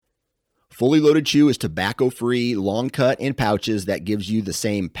Fully Loaded Chew is tobacco-free, long cut in pouches that gives you the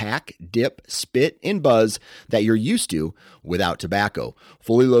same pack, dip, spit, and buzz that you're used to without tobacco.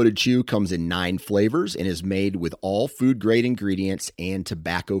 Fully Loaded Chew comes in 9 flavors and is made with all food-grade ingredients and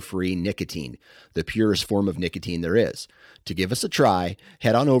tobacco-free nicotine, the purest form of nicotine there is. To give us a try,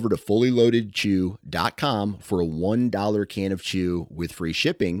 head on over to fullyloadedchew.com for a $1 can of chew with free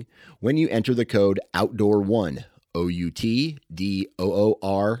shipping when you enter the code OUTDOOR1. OUTDOOR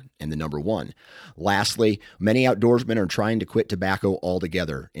and the number 1. Lastly, many outdoorsmen are trying to quit tobacco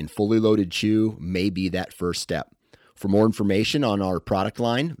altogether, and Fully Loaded Chew may be that first step. For more information on our product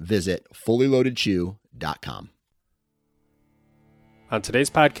line, visit fullyloadedchew.com. On today's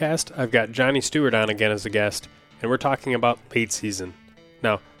podcast, I've got Johnny Stewart on again as a guest, and we're talking about late season.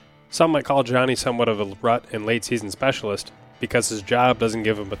 Now, some might call Johnny somewhat of a rut and late season specialist because his job doesn't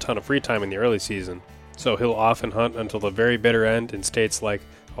give him a ton of free time in the early season. So he'll often hunt until the very bitter end in states like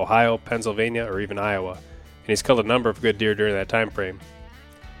Ohio, Pennsylvania, or even Iowa, and he's killed a number of good deer during that time frame.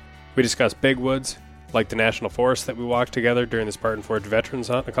 We discuss big woods, like the national forest that we walked together during the Spartan Forge Veterans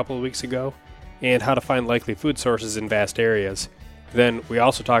Hunt a couple of weeks ago, and how to find likely food sources in vast areas. Then we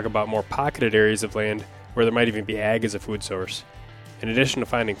also talk about more pocketed areas of land where there might even be ag as a food source. In addition to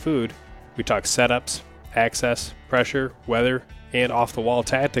finding food, we talk setups, access, pressure, weather, and off-the-wall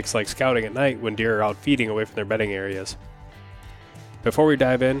tactics like scouting at night when deer are out feeding away from their bedding areas. Before we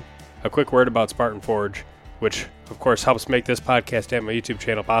dive in, a quick word about Spartan Forge, which of course helps make this podcast and my YouTube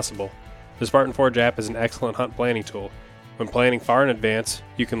channel possible. The Spartan Forge app is an excellent hunt planning tool. When planning far in advance,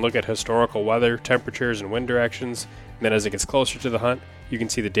 you can look at historical weather, temperatures, and wind directions, and then as it gets closer to the hunt, you can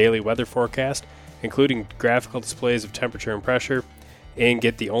see the daily weather forecast, including graphical displays of temperature and pressure, and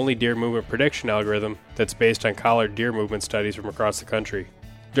get the only deer movement prediction algorithm that's based on collared deer movement studies from across the country.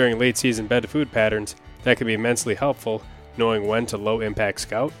 During late season bed-to-food patterns, that can be immensely helpful, knowing when to low-impact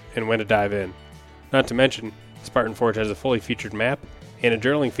scout and when to dive in. Not to mention, Spartan Forge has a fully featured map and a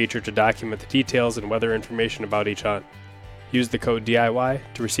journaling feature to document the details and weather information about each hunt. Use the code DIY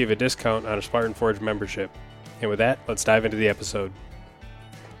to receive a discount on a Spartan Forge membership. And with that, let's dive into the episode.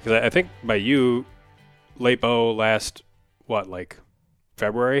 Because I think by you, late bow last,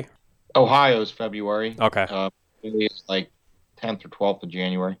 February? Ohio's February. Okay. It's like 10th or 12th of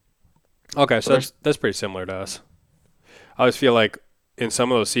January. Okay, so that's pretty similar to us. I always feel like in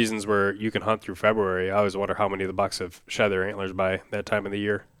some of those seasons where you can hunt through February, I always wonder how many of the bucks have shed their antlers by that time of the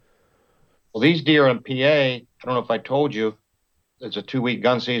year. Well, these deer in PA, I don't know if I told you, it's a 2-week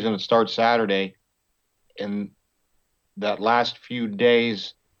gun season. It starts Saturday. And that last few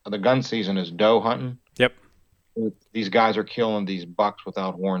days of the gun season is doe hunting. Yep. These guys are killing these bucks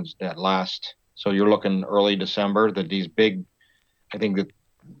without horns that last. So you're looking early December that these big, I think that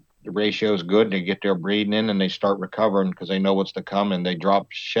the ratio is good. They get their breeding in and they start recovering because they know what's to come and they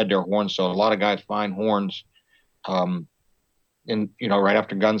shed their horns. So a lot of guys find horns. Right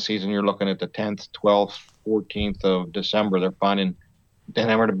after gun season, you're looking at the 10th, 12th, 14th of December. They're finding, then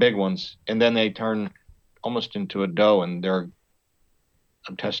they were the big ones. And then they turn almost into a doe and their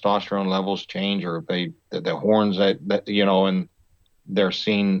testosterone levels change, or the horns that and they're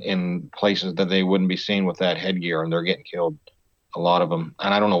seen in places that they wouldn't be seen with that headgear, and they're getting killed, a lot of them.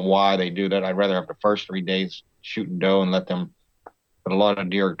 And I don't know why they do that. I'd rather have the first 3 days shooting doe and let them, but a lot of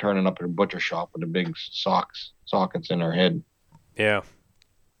deer are turning up at a butcher shop with the big sockets in their head. Yeah,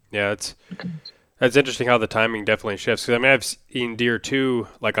 that's interesting how the timing definitely shifts. Because I've seen deer too,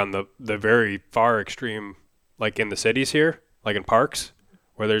 like on the very far extreme, like in the cities here, like in parks,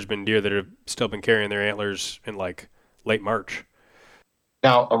 where there's been deer that have still been carrying their antlers in like late March.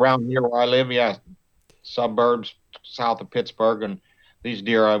 Now around here where I live, suburbs south of Pittsburgh, and these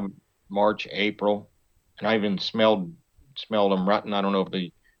deer are March, April, and I even smelled them rutting. I don't know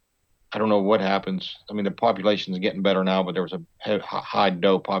what happens. I mean, the population is getting better now, but there was a high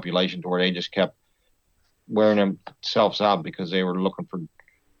doe population to where they just kept wearing themselves out because they were looking for,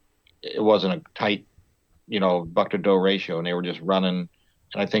 it wasn't a tight, buck to doe ratio, and they were just running.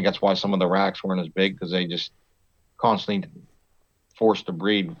 And I think that's why some of the racks weren't as big, because they just constantly forced to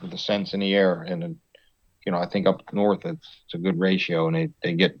breed with the scents in the air. And, I think up north it's a good ratio, and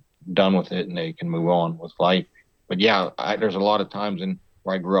they get done with it and they can move on with life. But there's a lot of times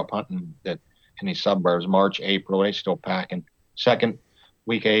where I grew up hunting that in these suburbs, March, April, they still packing. Second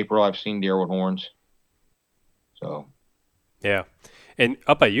week of April, I've seen deer with horns. So. Yeah. And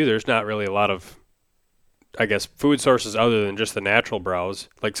up by you, there's not really a lot of, I guess, food sources other than just the natural browse.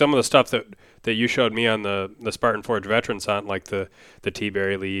 Like some of the stuff that you showed me on the Spartan Forge Veterans Hunt, like the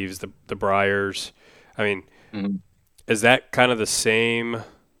tea-berry leaves, the briars. I mean, is that kind of the same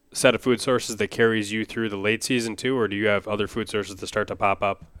set of food sources that carries you through the late season too, or do you have other food sources that start to pop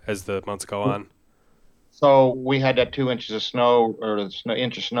up as the months go on? So we had that 2 inches of snow or the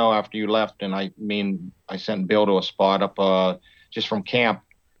inch of snow after you left, and I sent Bill to a spot up just from camp.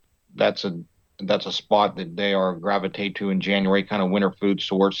 That's a spot that they are gravitate to in January, kind of winter food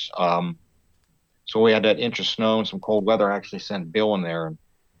source. So we had that inch of snow and some cold weather. I actually sent Bill in there, and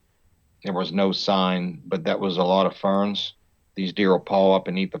there was no sign, but that was a lot of ferns. These deer will paw up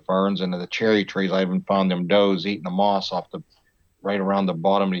and eat the ferns, and the cherry trees. I even found them does eating the moss off the right around the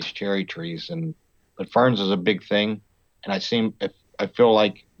bottom of these cherry trees. And but ferns is a big thing, and I feel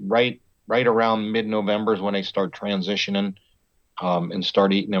like right around mid-November is when they start transitioning and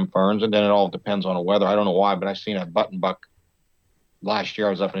start eating them ferns, and then it all depends on the weather. I don't know why, but I seen a button buck last year.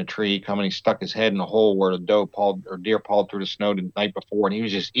 I was up in a tree, coming, he stuck his head in a hole where the deer pawed through the snow the night before, and he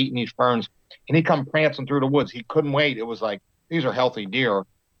was just eating these ferns, and he come prancing through the woods. He couldn't wait. It was like, these are healthy deer,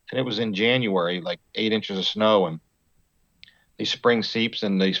 and it was in January, like 8 inches of snow, and these spring seeps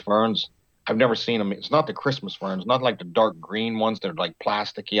and these ferns. I've never seen them. It's not the Christmas ferns, not like the dark green ones. They're like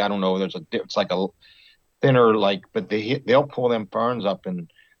plasticky. I don't know. It's like a thinner, like, but they'll pull them ferns up,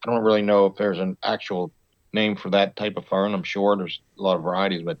 and I don't really know if there's an actual name for that type of fern. I'm sure there's a lot of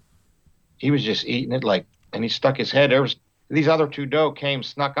varieties, but he was just eating it like, and he stuck his head. There was these other two doe came,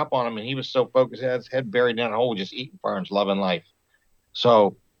 snuck up on him, and he was so focused, he had his head buried in a hole, just eating ferns, loving life.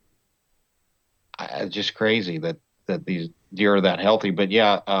 So it's just crazy that these deer are that healthy. But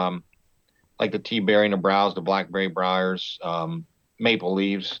yeah, like the tea-berry and the browse, the blackberry briars, maple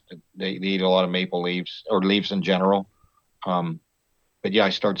leaves. They eat a lot of maple leaves or leaves in general. But yeah, I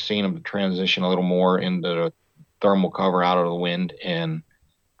start seeing them transition a little more into the thermal cover out of the wind. And,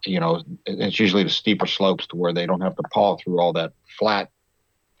 it's usually the steeper slopes to where they don't have to paw through all that flat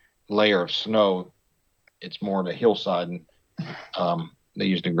layer of snow. It's more the hillside, and they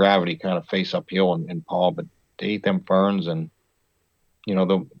use the gravity kind of face uphill and paw, but they eat them ferns. And,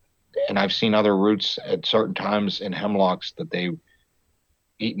 and I've seen other roots at certain times in hemlocks that they've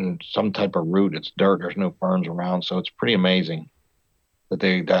eaten some type of root. It's dirt. There's no ferns around. So it's pretty amazing that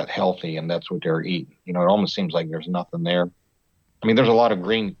they got healthy and that's what they're eating. It almost seems like there's nothing there. I mean, there's a lot of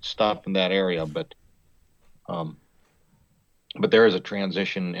green stuff in that area, but there is a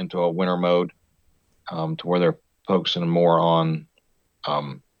transition into a winter mode to where they're focusing more on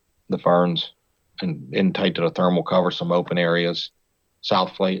the ferns and in tight to the thermal cover, some open areas,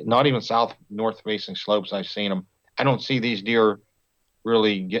 not even north facing slopes. I've seen them. I don't see these deer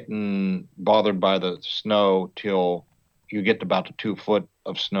really getting bothered by the snow till you get to about the 2 foot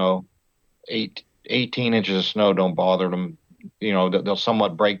of snow. 18 inches of snow don't bother them. They'll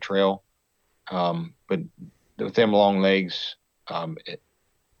somewhat break trail. But with them long legs, it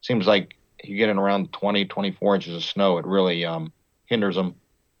seems like you get in around 20, 24 inches of snow, it really hinders them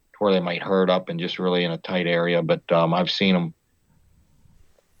to where they might herd up and just really in a tight area. But I've seen them,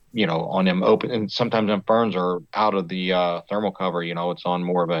 on them open, and sometimes them ferns are out of the thermal cover. It's on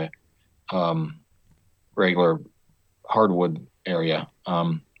more of a regular hardwood area.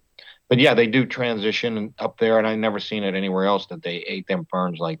 But yeah, they do transition up there, and I've never seen it anywhere else that they ate them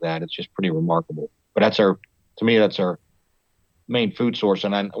ferns like that. It's just pretty remarkable. But to me, that's our main food source.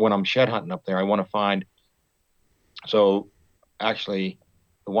 And when I'm shed hunting up there, I want to find. So actually,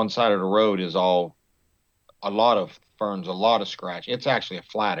 the one side of the road is a lot of ferns, a lot of scratch. It's actually a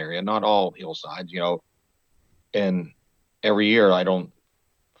flat area, not all hillsides, and every year I don't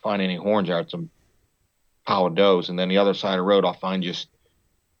find any horns there. It's a pile of does. And then the other side of the road, I'll find just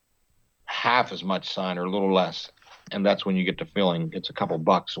half as much sign or a little less. And that's when you get to feeling it's a couple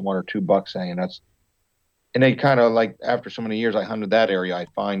bucks, 1 or 2 bucks. And they kind of like, after so many years I hunted that area, I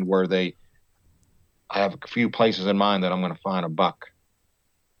find where I have a few places in mind that I'm going to find a buck.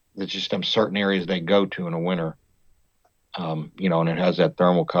 There's just them certain areas they go to in the winter. And it has that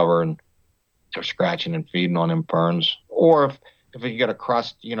thermal cover, and they're scratching and feeding on them ferns. Or if you get a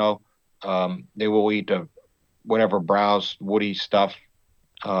crust, they will eat whatever browse, woody stuff.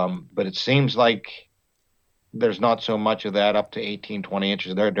 But it seems like there's not so much of that up to 18, 20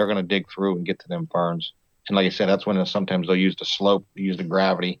 inches. They're going to dig through and get to them ferns. And like I said, that's when sometimes they'll use the slope, use the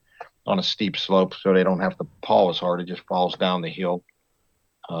gravity on a steep slope so they don't have to paw as hard. It just falls down the hill.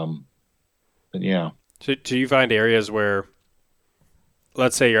 But yeah. So do you find areas where,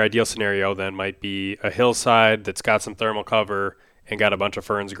 let's say your ideal scenario then might be a hillside that's got some thermal cover and got a bunch of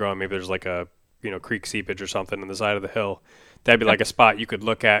ferns growing? Maybe there's like a creek seepage or something on the side of the hill. That'd be like a spot you could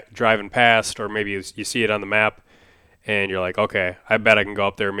look at driving past, or maybe you see it on the map and you're like, okay, I bet I can go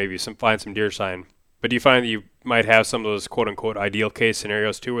up there, maybe find some deer sign. But do you find that you might have some of those quote unquote ideal case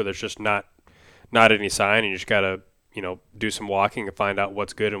scenarios too, where there's just not any sign and you just gotta do some walking and find out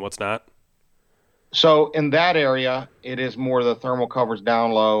what's good and what's not? So in that area, it is more the thermal covers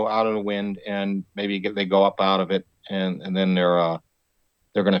down low, out of the wind, and maybe they go up out of it, and then they're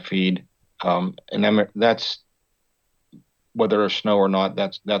going to feed. And then that's whether there's snow or not.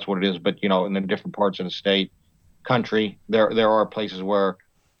 That's what it is. But in the different parts of the state, country, there are places where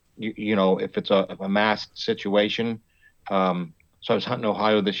if it's a mass situation. So I was hunting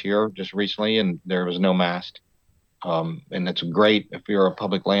Ohio this year just recently, and there was no mast. And it's great if you're a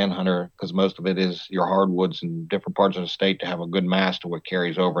public land hunter because most of it is your hardwoods in different parts of the state to have a good mast to what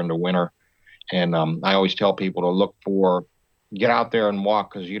carries over into winter. And I always tell people to get out there and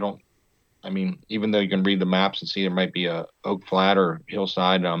walk because even though you can read the maps and see there might be a oak flat or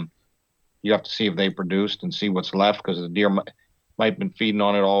hillside, you have to see if they produced and see what's left because the deer might have been feeding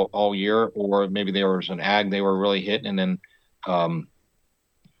on it all year, or maybe there was an ag they were really hitting, and then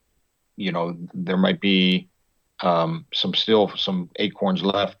there might be some acorns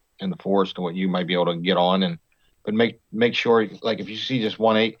left in the forest and what you might be able to get on, but make sure, like, if you see just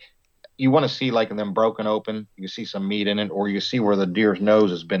you want to see, like, in them broken open, you see some meat in it, or you see where the deer's nose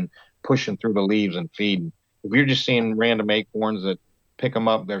has been pushing through the leaves and feeding. If you're just seeing random acorns that pick them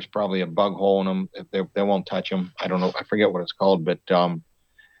up, there's probably a bug hole in them. If they won't touch them. I don't know. I forget what it's called, but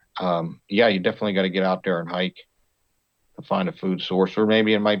yeah, you definitely got to get out there and hike to find a food source, or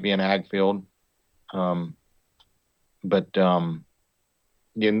maybe it might be an ag field. But the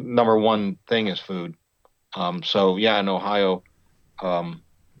number one thing is food. So yeah, in Ohio,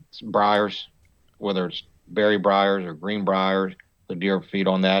 briars, whether it's berry briars or green briars, the deer feed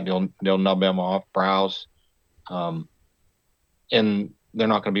on that. They'll nub them off, browse, and they're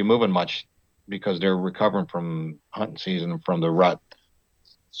not going to be moving much because they're recovering from hunting season and from the rut.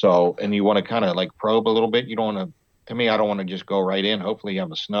 So, and you want to kind of like probe a little bit. You don't want to. To me, I don't want to just go right in. Hopefully, you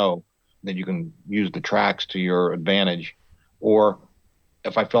have a snow that you can use the tracks to your advantage. Or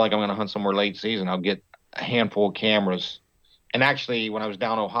if I feel like I'm going to hunt somewhere late season, I'll get a handful of cameras. And actually, when I was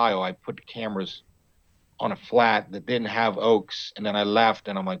down Ohio, I put the cameras on a flat that didn't have oaks, and then I left,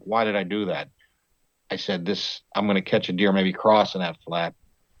 and I'm like, why did I do that? I said, I'm going to catch a deer maybe crossing that flat.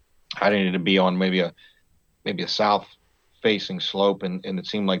 I needed to be on maybe a south-facing slope, and it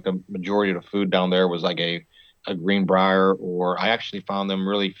seemed like the majority of the food down there was like a greenbrier, or I actually found them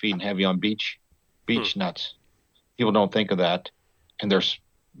really feeding heavy on beech nuts. People don't think of that, and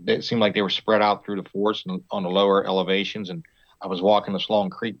it seemed like they were spread out through the forest and on the lower elevations. And I was walking this long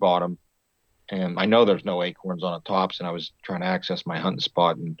creek bottom, and I know there's no acorns on the tops, and I was trying to access my hunting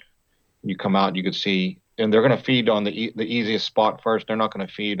spot, and you come out, you could see, and they're going to feed on the easiest spot first. They're not going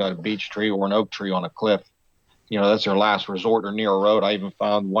to feed on a beech tree or an oak tree on a cliff. That's their last resort, or near a road. I even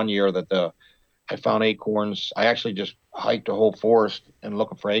found one year that I found acorns. I actually just hiked the whole forest and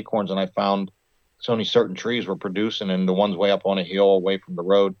looking for acorns, and I found so only certain trees were producing, and the ones way up on a hill away from the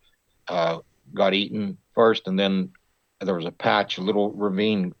road got eaten first, and then there was a little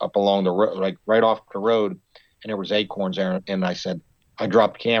ravine up along the road, like right off the road, and there was acorns there. And I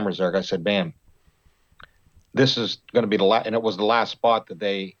dropped cameras there. I said, "Bam, this is going to be the last," and it was the last spot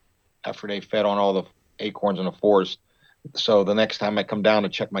that after they fed on all the acorns in the forest. So the next time I come down to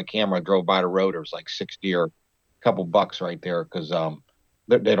check my camera, I drove by the road. There was like 6 deer, a couple bucks right there, because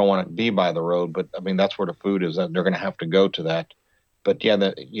they don't want to be by the road. But I mean, that's where the food is. They're going to have to go to that. But yeah,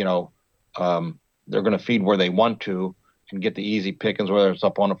 they're going to feed where they want to and get the easy pickings, whether it's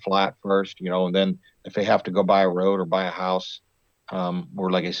up on a flat first, and then if they have to go by a road or by a house,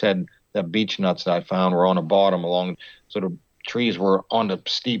 or like I said, the beech nuts that I found were on the bottom along, so the trees were on the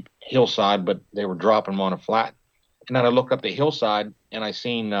steep hillside, but they were dropping them on a flat. And then I looked up the hillside and I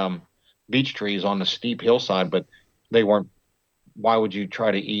seen beech trees on the steep hillside, but they weren't. Why would you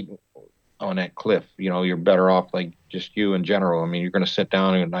try to eat on that cliff? You're better off, like, just you in general. I mean, you're going to sit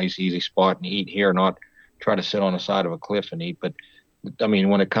down in a nice, easy spot and eat here, not try to sit on the side of a cliff and eat. But I mean,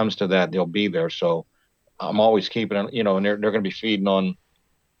 when it comes to that, they'll be there. So I'm always keeping it, and they're going to be feeding on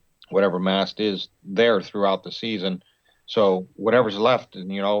whatever mast is there throughout the season. So whatever's left,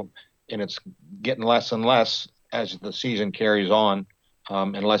 and it's getting less and less as the season carries on,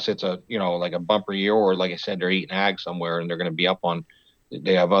 unless it's like a bumper year, or like I said, they're eating ag somewhere and they're going to be up on.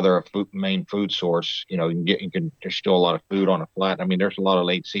 They have other main food source. There's still a lot of food on a flat. I mean, there's a lot of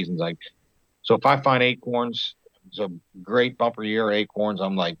late seasons. So if I find acorns, it's a great bumper year acorns,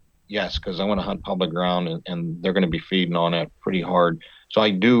 I'm like, yes, because I want to hunt public ground, and they're going to be feeding on it pretty hard. So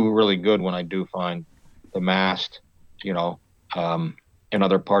I do really good when I do find the mast, in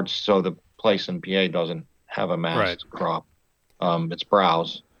other parts. So the place in PA doesn't have a mast crop. It's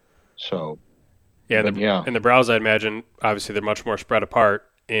browse. So and the browse, I imagine, obviously they're much more spread apart,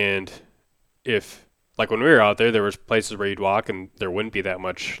 and if like when we were out there, there was places where you'd walk and there wouldn't be that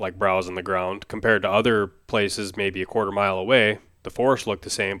much like browse on the ground compared to other places maybe a quarter mile away. The forest looked the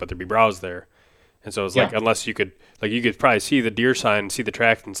same, but there'd be browse there. And so it's like Yeah. unless you could probably see the deer sign, see the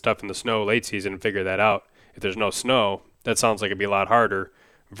tracks and stuff in the snow late season and figure that out. If there's no snow, that sounds like it'd be a lot harder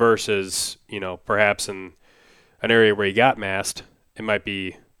versus, perhaps in an area where you got mast, it might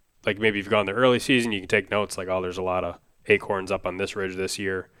be like maybe if you've gone the early season, you can take notes like, oh, there's a lot of acorns up on this ridge this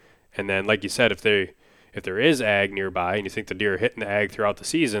year. And then, like you said, if there is ag nearby and you think the deer are hitting the ag throughout the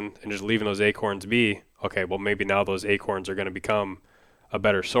season and just leaving those acorns be, okay, well maybe now those acorns are going to become a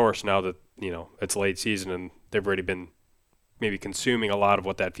better source now that it's late season and they've already been maybe consuming a lot of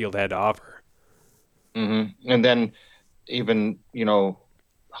what that field had to offer. And then even,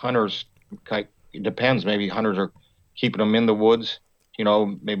 hunters, it depends. Maybe hunters are keeping them in the woods.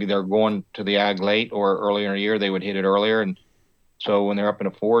 Maybe they're going to the ag late or earlier in the year, they would hit it earlier. And so when they're up in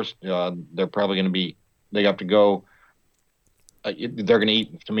the forest, they're probably going to they have to go, they're going to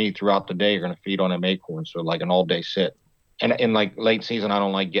eat, to me, throughout the day. You're going to feed on them acorns. So like an all day sit. And in like late season, I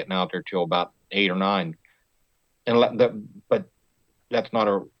don't like getting out there till about 8 or 9. But that's not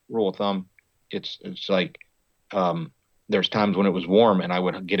a rule of thumb. It's like, there's times when it was warm and I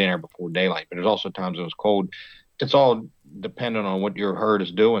would get in there before daylight, but there's also times it was cold. It's all dependent on what your herd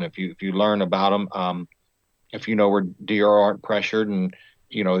is doing. If you learn about them, if you know where deer aren't pressured and,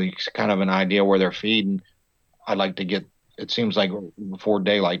 it's kind of an idea where they're feeding, I like to get, it seems like before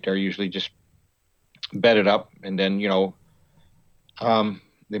daylight, they're usually just bedded up. And then,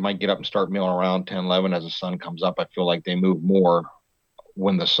 they might get up and start milling around 10, 11 as the sun comes up. I feel like they move more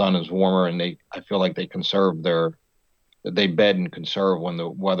when the sun is warmer, and I feel like they bed and conserve when the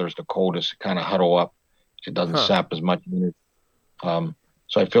weather's the coldest, kind of huddle up. It doesn't sap as much. So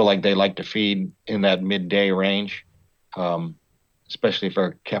I feel like they like to feed in that midday range, especially if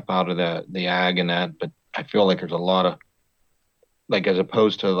they're kept out of the ag and that. But I feel like there's a lot of, like, as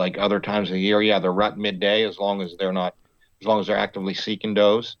opposed to like other times of the year, yeah, they're rut midday as long as they're actively seeking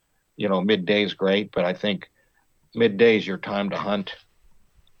does. Midday is great, but I think midday is your time to hunt.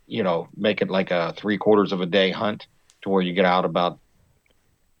 Make it like a 3/4 of a day hunt to where you get out about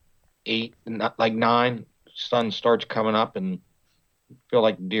 8, not like 9. Sun starts coming up and feel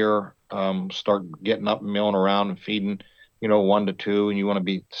like deer start getting up and milling around and feeding, 1 to 2, and you want to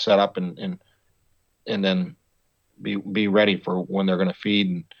be set up and then be ready for when they're going to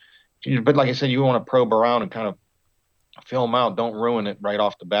feed. But like I said, you want to probe around and kind of feel them out. Don't ruin it right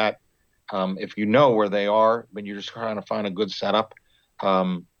off the bat. If you know where they are, but you're just trying to find a good setup,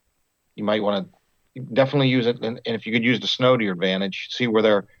 you might want to definitely use it. And if you could use the snow to your advantage, see where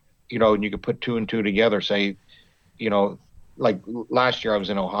they're, and you could put 2 and 2 together. Say, like last year I was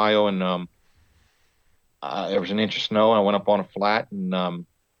in Ohio and there was an inch of snow and I went up on a flat and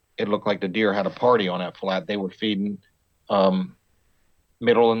it looked like the deer had a party on that flat. They were feeding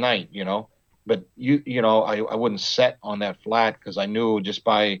middle of the night, but I wouldn't set on that flat because I knew just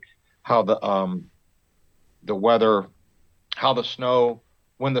by how the weather, how the snow,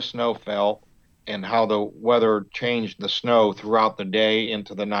 when the snow fell and how the weather changed the snow throughout the day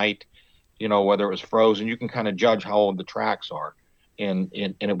into the night, whether it was frozen, you can kind of judge how old the tracks are. And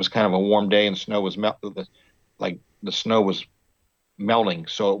it was kind of a warm day and snow was like the snow was melting.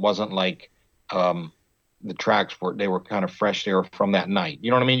 So it wasn't like, the tracks they were kind of fresh. They were from that night.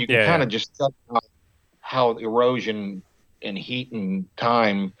 You know what I mean? You can kind of just judge how erosion and heat and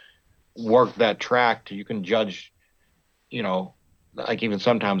time work that track you can judge, like even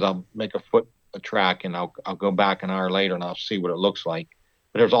sometimes I'll make a track and I'll go back an hour later and I'll see what it looks like.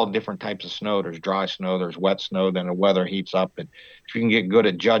 But there's all different types of snow. There's dry snow, there's wet snow, then the weather heats up. And if you can get good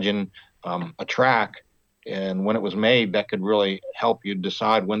at judging a track and when it was made, that could really help you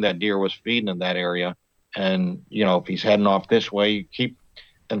decide when that deer was feeding in that area. And, if he's heading off this way, you keep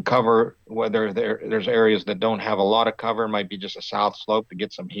and cover, whether there's areas that don't have a lot of cover, it might be just a south slope to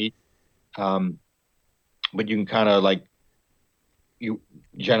get some heat. But you can kind of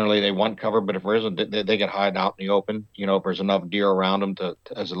generally they want cover, but if there isn't, they get hide out in the open. If there's enough deer around them to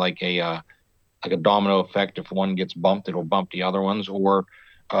as like a domino effect. If one gets bumped, it'll bump the other ones. Or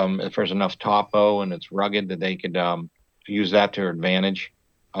if there's enough topo and it's rugged that they could use that to their advantage.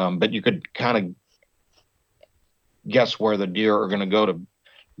 But you could kind of guess where the deer are going to go to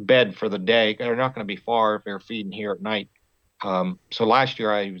bed for the day. They're not going to be far if they're feeding here at night. So last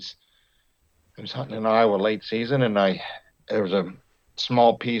year I was hunting in Iowa late season, and there was a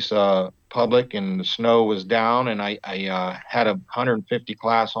small piece of public, and the snow was down, and I had a 150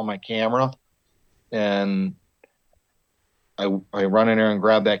 class on my camera, and I run in there and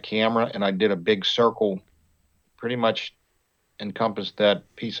grab that camera, and I did a big circle, pretty much encompassed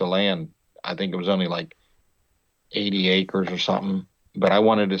that piece of land. I think it was only like 80 acres or something. But I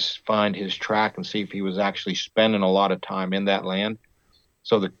wanted to find his track and see if he was actually spending a lot of time in that land.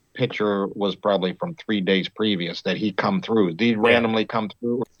 So the picture was probably from 3 days previous that he come through. Did he Yeah. randomly come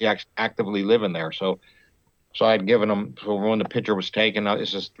through? Or he actively living there? So I'd given him. So when the picture was taken,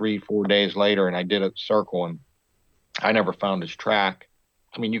 this is 3, 4 days later, and I did a circle, and I never found his track.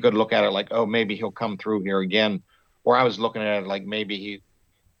 I mean, you could look at it like, oh, maybe he'll come through here again, or I was looking at it like maybe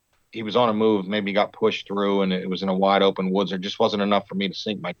he was on a move, maybe got pushed through, and it was in a wide open woods. There just wasn't enough for me to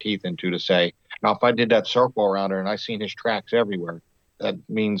sink my teeth into to say. Now, if I did that circle around her and I seen his tracks everywhere, that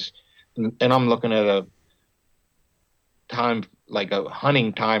means, and I'm looking at a time like a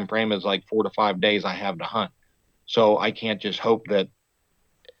hunting time frame is like 4 to 5 days I have to hunt. So I can't just hope that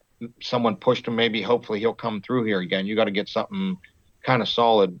someone pushed him. Maybe hopefully he'll come through here again. You got to get something kind of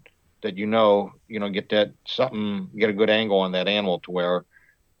solid that get that something, get a good angle on that animal to where,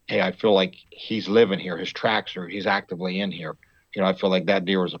 hey, I feel like he's living here. His tracks are, he's actively in here. I feel like that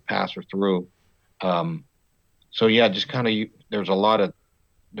deer was a passer through. So yeah, just kind of, there's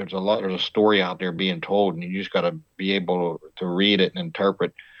a story out there being told, and you just got to be able to read it and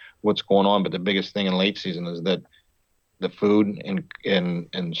interpret what's going on. But the biggest thing in late season is that the food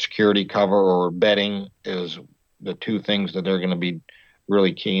and security cover or bedding is the two things that they're going to be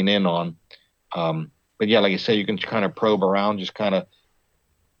really keying in on. But yeah, like I say, you can kind of probe around, just kind of,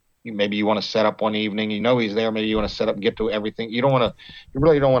 maybe you want to set up one evening, he's there. Maybe you want to set up, get to everything. You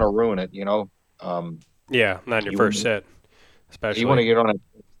really don't want to ruin it, Yeah, not in your first set, especially. You want to get on it.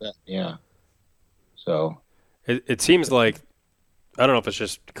 Yeah. So it seems like, I don't know if it's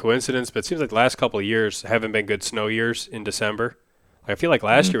just coincidence, but it seems like the last couple of years haven't been good snow years in December. I feel like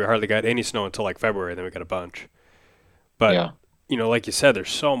last year we hardly got any snow until like February, then we got a bunch. But, yeah. Like you said, there's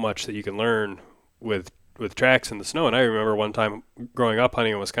so much that you can learn with tracks in the snow. And I remember one time growing up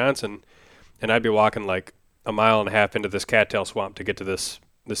hunting in Wisconsin, and I'd be walking like a mile and a half into this cattail swamp to get to this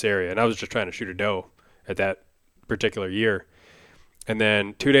area. And I was just trying to shoot a doe at that particular year. And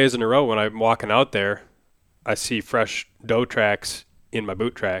then 2 days in a row when I'm walking out there, I see fresh doe tracks in my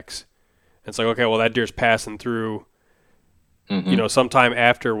boot tracks. And it's like, okay, well, that deer's passing through, sometime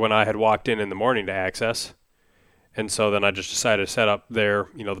after when I had walked in the morning to access. And so then I just decided to set up there,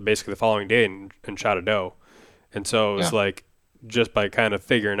 basically the following day and shot a doe. And so it was like, just by kind of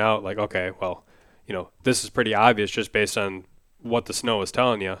figuring out like, okay, well, this is pretty obvious just based on what the snow is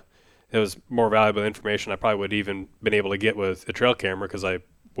telling you. It was more valuable information I probably would even been able to get with a trail camera, because I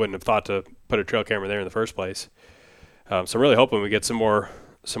wouldn't have thought to put a trail camera there in the first place. So I'm really hoping we get some more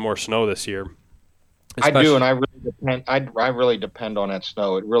snow this year. I do, and I really depend. I really depend on that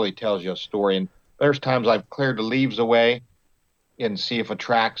snow. It really tells you a story. And there's times I've cleared the leaves away and see if a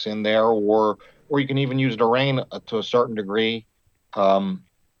track's in there, or you can even use the rain to a certain degree,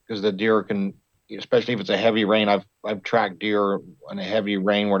 because the deer can, especially if it's a heavy rain. I've tracked deer in a heavy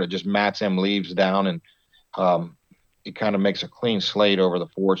rain where it just mats them leaves down, and it kind of makes a clean slate over the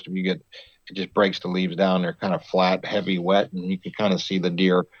forest. If it just breaks the leaves down, they're kind of flat, heavy, wet, and you can kind of see the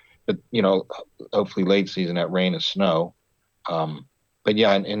deer. But hopefully late season that rain and snow. But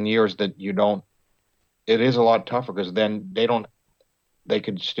yeah, in years that you don't, it is a lot tougher, because then they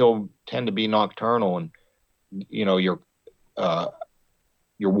could still tend to be nocturnal, and your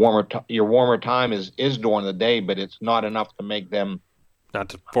warmer time is during the day, but it's not enough to make them, not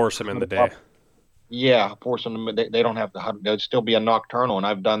to force them in the day. Yeah, force them. They don't have to hunt. They'd still be a nocturnal, and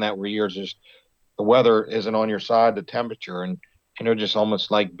I've done that for years. Just the weather isn't on your side, the temperature, and they're just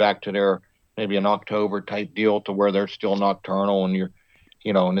almost like back to their maybe an October type deal, to where they're still nocturnal, and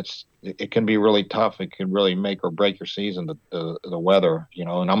and it can be really tough. It can really make or break your season, the weather,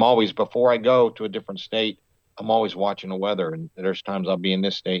 and I'm always, before I go to a different state, I'm always watching the weather. And there's times I'll be in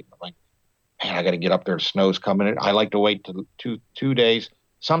this state, I'm like, man, I got to get up there. The snow's coming in. I like to wait to 2 days.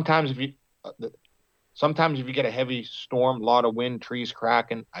 Sometimes if you get a heavy storm, a lot of wind, trees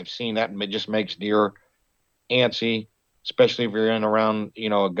cracking, I've seen that, and it just makes deer antsy, especially if you're in around,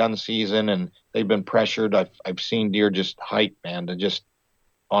 a gun season and they've been pressured. I've seen deer just hike, man. They're just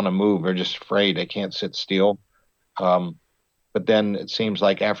on a move. They're just afraid. They can't sit still. But then it seems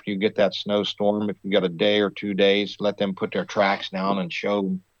like after you get that snowstorm, if you got a day or 2 days, let them put their tracks down and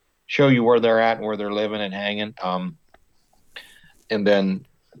show you where they're at and where they're living and hanging. And then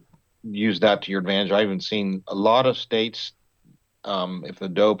use that to your advantage. I've even seen a lot of states, if the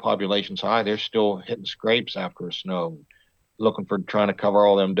doe population's high, they're still hitting scrapes after a snow, trying to cover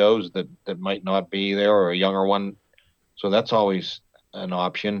all them does that might not be there, or a younger one. So that's always an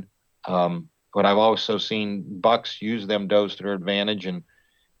option. But I've also seen bucks use them does to their advantage, and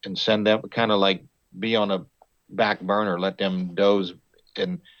send them, kind of like be on a back burner, let them does.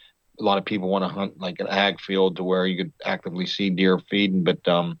 And a lot of people want to hunt like an ag field to where you could actively see deer feeding, but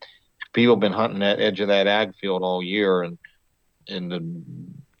people have been hunting that edge of that ag field all year, and the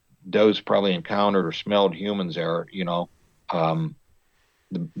does probably encountered or smelled humans there. Um,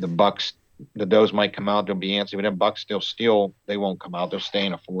 the bucks, the does might come out, they'll be antsy, but then bucks still they won't come out. They'll stay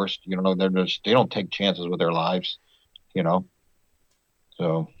in a forest. They don't take chances with their lives. You know,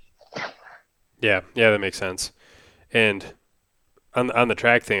 so Yeah, that makes sense. And on the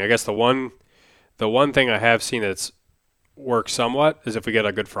track thing, I guess the one thing I have seen that's worked somewhat is if we get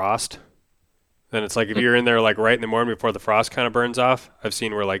a good frost. Then it's like if you're in there like right in the morning before the frost kind of burns off, I've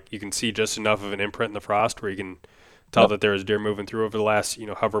seen where like you can see just enough of an imprint in the frost where you can tell that there was deer moving through over the last,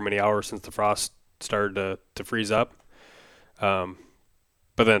 however many hours since the frost started to freeze up. But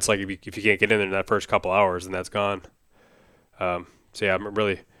then it's like if you can't get in there in that first couple hours, then that's gone. So yeah, I'm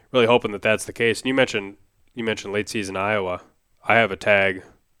really really hoping that that's the case. And you mentioned late season Iowa. I have a tag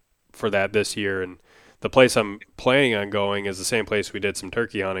for that this year, and the place I'm planning on going is the same place we did some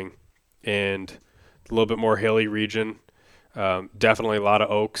turkey hunting, and a little bit more hilly region. Definitely a lot of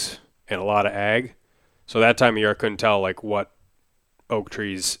oaks and a lot of ag. So that time of year, I couldn't tell like what oak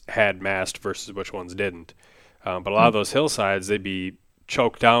trees had mast versus which ones didn't. But a lot of those hillsides, they'd be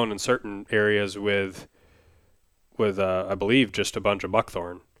choked down in certain areas with I believe just a bunch of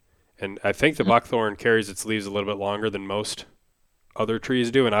buckthorn. And I think the buckthorn carries its leaves a little bit longer than most other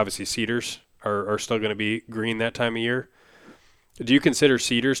trees do, and obviously cedars are still going to be green that time of year. Do you consider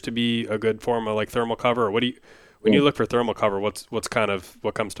cedars to be a good form of like thermal cover, or when you look for thermal cover, what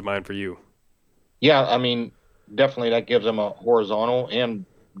comes to mind for you? yeah, I mean, definitely that gives them a horizontal and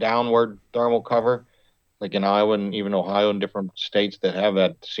downward thermal cover, like in Iowa and even Ohio and different states that have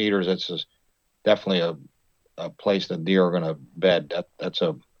that cedars. It's just definitely a place that deer are going to bed. That's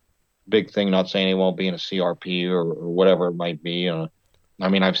a big thing. Not saying they won't be in a CRP or whatever it might be. I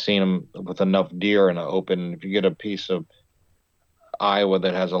mean, I've seen them with enough deer in an open. If you get a piece of Iowa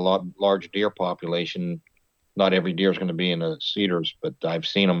that has a large deer population, not every deer is going to be in the cedars, but I've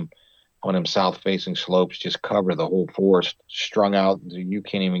seen them on them south-facing slopes just cover the whole forest, strung out. You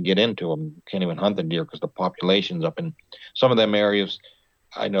can't even get into them. You can't even hunt the deer because the population's up in some of them areas.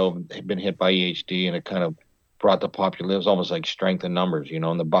 I know they've been hit by EHD, and it kind of brought the population. It was almost like strength in numbers,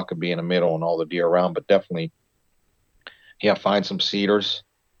 and the buck would be in the middle and all the deer around. But definitely, yeah, find some cedars.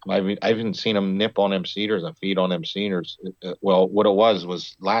 I've even seen them nip on them cedars and feed on them cedars. Well, what it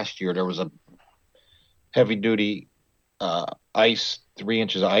was last year there was a heavy duty ice, 3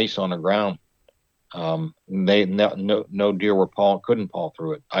 inches of ice on the ground. They no deer couldn't paw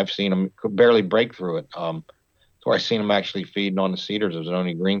through it. I've seen them could barely break through it. So I seen them actually feeding on the cedars. It was the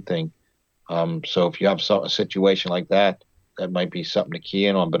only green thing. So if you have a situation like that, that might be something to key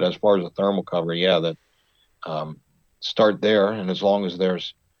in on. But as far as the thermal cover, yeah, that start there, and as long as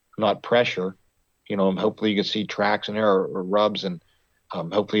there's not pressure, hopefully you can see tracks in there or rubs, and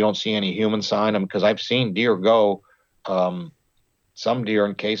hopefully you don't see any human sign. Because I've seen deer go. Some deer,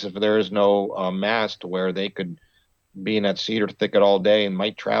 in case if there is no mast, where they could be in that cedar thicket all day and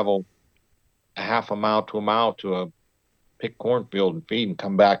might travel a half a mile to a mile to a pick cornfield and feed and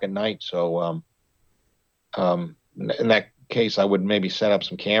come back at night. So in that case, I would maybe set up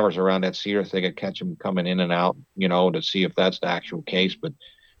some cameras around that cedar thicket, catch them coming in and out, to see if that's the actual case. But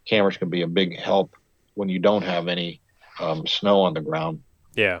cameras can be a big help when you don't have any snow on the ground.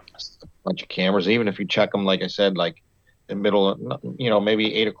 Yeah. A bunch of cameras, even if you check them, like I said, like the middle of,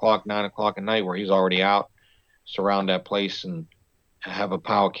 maybe 8 o'clock, 9 o'clock at night where he's already out, surround that place and have a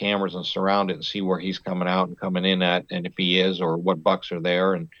pile of cameras and surround it and see where he's coming out and coming in at, and if he is, or what bucks are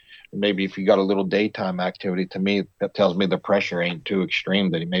there. And maybe if you got a little daytime activity, to me, that tells me the pressure ain't too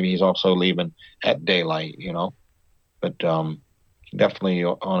extreme, that maybe he's also leaving at daylight, but definitely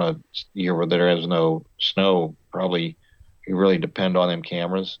on a year where there is no snow, probably you really depend on them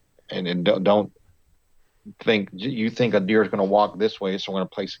cameras, and don't think a deer is going to walk this way, so I'm going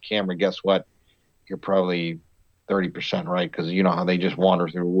to place a camera. Guess what? You're probably 30% right, because you know how they just wander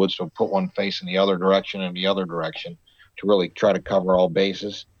through the woods. So put one face in the other direction and the other direction to really try to cover all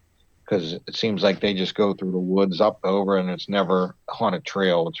bases, because it seems like they just go through the woods up over, and it's never on a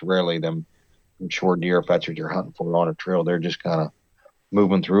trail. It's rarely them shore deer, if that's what you're hunting for, on a trail. They're just kind of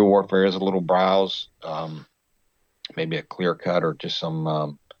moving through, or if there is a little browse, maybe a clear cut or just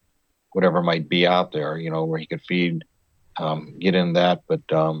some whatever might be out there, where he could feed, get in that. But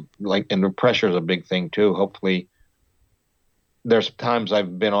and the pressure is a big thing too. Hopefully, there's times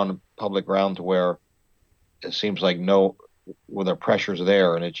I've been on public ground to where it seems like where the pressure's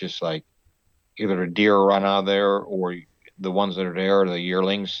there, and it's just like either the deer run out of there, or the ones that are there, the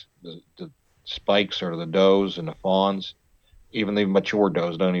yearlings, the spikes, or the does and the fawns. even the mature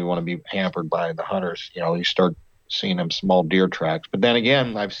does don't even want to be hampered by the hunters. You start seeing them small deer tracks. But then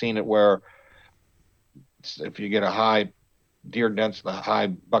again, I've seen it where if you get a high deer density, the high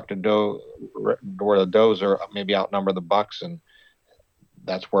buck to doe, where the does are maybe outnumber the bucks, and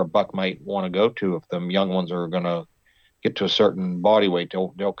that's where a buck might want to go to. If them young ones are going to get to a certain body weight,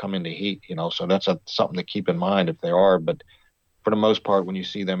 they'll come into heat. So that's something to keep in mind if they are. But for the most part, when you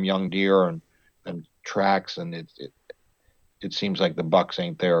see them young deer and tracks, and it seems like the bucks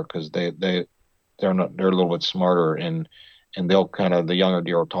ain't there because they're not, they're a little bit smarter, and they'll the younger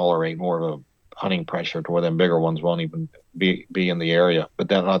deer will tolerate more of a hunting pressure to where them bigger ones won't even be in the area. But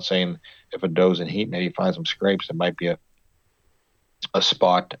that's not saying if a doe's in heat, maybe find some scrapes, it might be a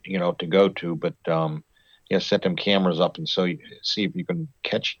spot, to go to. But set them cameras up and so you see if you can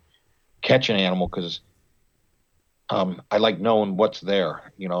catch an animal, because I like knowing what's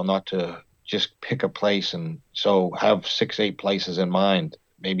there, not to just pick a place, and so have 6-8 places in mind,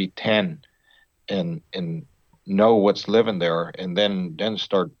 maybe 10, and know what's living there, and then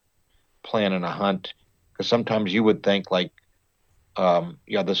start planning a hunt. Because sometimes you would think like,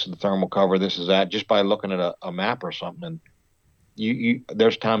 this is the thermal cover, this is that, just by looking at a map or something. And you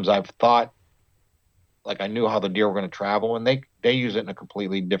there's times I've thought like I knew how the deer were going to travel, and they use it in a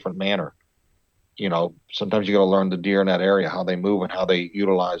completely different manner. Sometimes you got to learn the deer in that area, how they move and how they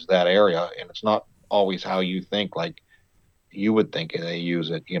utilize that area, and it's not always how you think, like you would think they use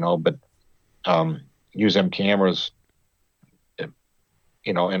it. But use them cameras.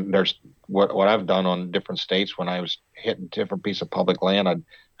 And there's what I've done on different states when I was hitting different piece of public land.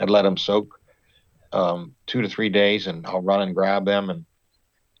 I'd let them soak 2 to 3 days, and I'll run and grab them and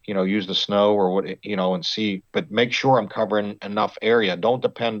use the snow or what, and see, but make sure I'm covering enough area. Don't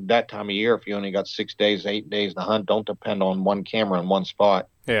depend that time of year. If you only got 6 days, 8 days to hunt, don't depend on one camera in one spot.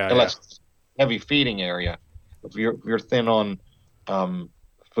 Yeah. Unless it's heavy feeding area. If you're thin on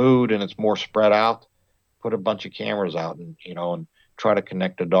food and it's more spread out, put a bunch of cameras out and try to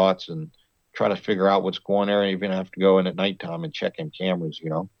connect the dots and try to figure out what's going there. And even have to go in at nighttime and check in cameras.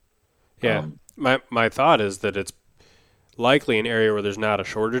 Yeah. My thought is that it's likely an area where there's not a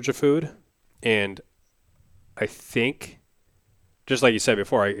shortage of food, and I think, just like you said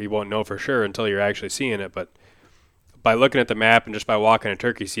before, you won't know for sure until you're actually seeing it, but by looking at the map and just by walking in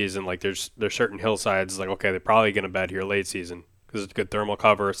turkey season, like there's certain hillsides, like, okay, they're probably going to bed here late season because it's good thermal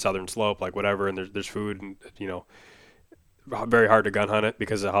cover, southern slope, like whatever, and there's food, and very hard to gun hunt it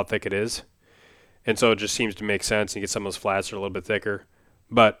because of how thick it is, and so it just seems to make sense. You get some of those flats that are a little bit thicker,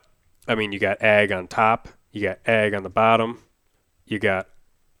 but I mean, you got ag on top, you got ag on the bottom, you got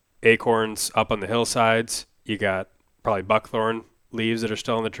acorns up on the hillsides, you got probably buckthorn leaves that are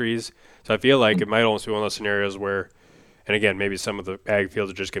still in the trees. So I feel like it might almost be one of those scenarios where, and again, maybe some of the ag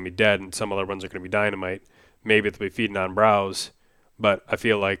fields are just going to be dead and some other ones are going to be dynamite. Maybe they'll be feeding on browse, but I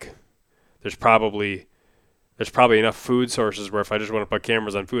feel like there's probably enough food sources where if I just want to put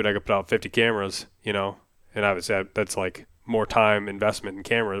cameras on food, I could put out 50 cameras, and obviously that's like more time investment in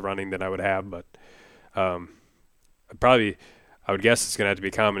camera running than I would have, but I would guess it's going to have to be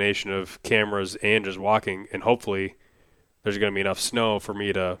a combination of cameras and just walking, and hopefully there's going to be enough snow for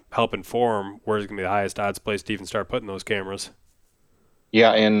me to help inform where's going to be the highest odds place to even start putting those cameras.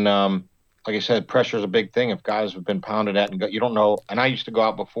 Yeah, and like I said, pressure is a big thing. If guys have been pounded at and you don't know, and I used to go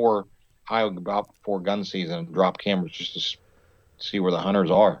out before gun season and drop cameras just to see where the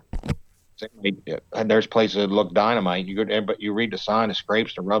hunters are. And there's places that look dynamite. But you read the sign, the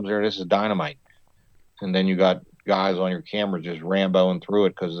scrapes, the rubs there. This is dynamite, and then you got guys on your camera just ramboing through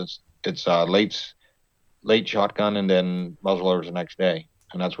it because it's late shotgun and then muzzleloaders the next day,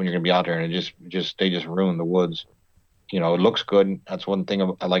 and that's when you're gonna be out there, and they just ruin the woods. It looks good. That's one thing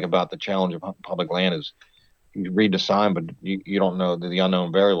I like about the challenge of hunting public land is you read the sign, but you don't know the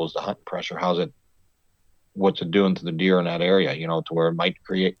unknown variables, the hunt pressure, what's it doing to the deer in that area, to where it might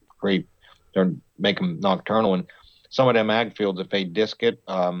create or make them nocturnal. And some of them ag fields, if they disc it,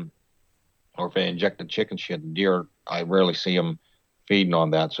 or if they inject the chicken shit, the deer, I rarely see them feeding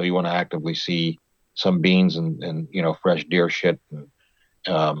on that. So you want to actively see some beans and fresh deer shit, and,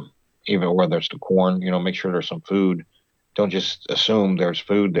 even where there's the corn, make sure there's some food. Don't just assume there's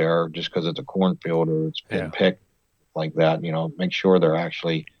food there just because it's a cornfield or it's been picked like that. Make sure they're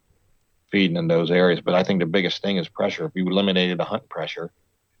actually feeding in those areas. But I think the biggest thing is pressure. If you eliminated the hunt pressure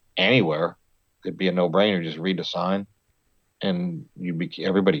anywhere, it'd be a no-brainer. Just read the sign, and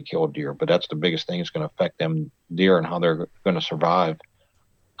everybody kill deer. But that's the biggest thing. It's going to affect them deer and how they're going to survive.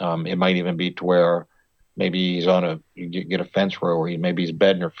 It might even be to where maybe you get a fence row where maybe he's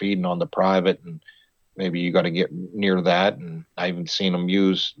bedding or feeding on the private, and maybe you got to get near that. And I even seen them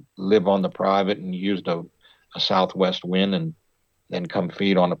live on the private and used a southwest wind and then come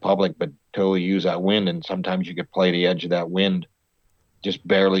feed on the public, but totally use that wind. And sometimes you could play the edge of that wind, just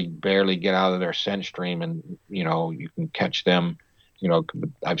barely get out of their scent stream, and you can catch them.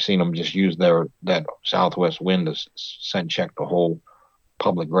 I've seen them just use that southwest wind to scent check the whole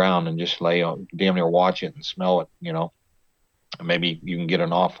public ground and just lay on, damn near watch it and smell it. Maybe you can get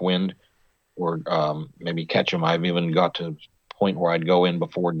an off wind, or maybe catch them. I've even got to the point where I'd go in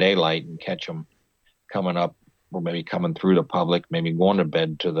before daylight and catch them coming up, or maybe coming through the public, maybe going to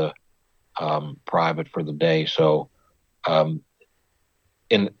bed to the private for the day. So,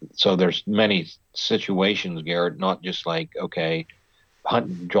 so there's many situations, Garrett, not just like, okay,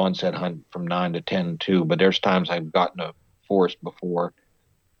 John said hunt from 9 to 10 too, but there's times I've gotten a forest before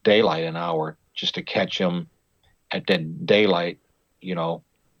daylight an hour just to catch them at that daylight,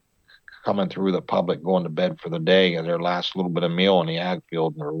 coming through the public, going to bed for the day, and their last little bit of meal in the ag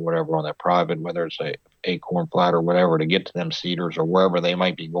field or whatever on that private, whether it's a acorn flat or whatever, to get to them cedars or wherever they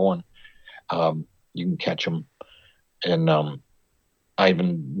might be going. You can catch them. And I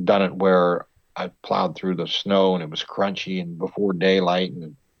even done it where I plowed through the snow and it was crunchy and before daylight,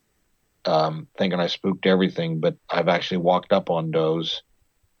 and thinking I spooked everything, but I've actually walked up on does,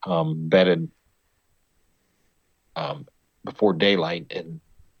 bedded before daylight, and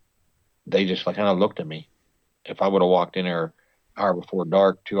they just kind of looked at me. If I would have walked in there hour before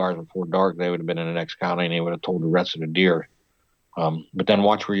dark, 2 hours before dark, they would have been in the next county and they would have told the rest of the deer. But then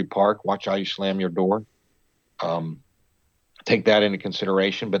watch where you park, watch how you slam your door. Take that into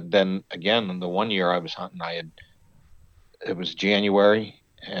consideration. But then again, the one year I was hunting, it was January,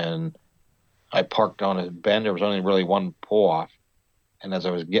 and I parked on a bend. There was only really one pull off. And as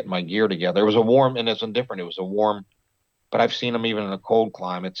I was getting my gear together, it was a warm, and it's indifferent. It was a warm, but I've seen them even in the cold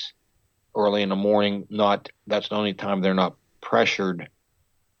climates early in the morning. That's the only time they're not pressured.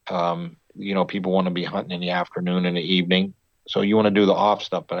 People want to be hunting in the afternoon and the evening. So you want to do the off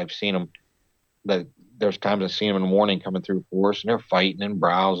stuff, but I've seen them there's times I've seen them in the morning coming through forest, and they're fighting and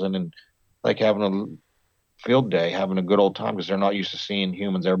browsing and like having a field day, having a good old time, because they're not used to seeing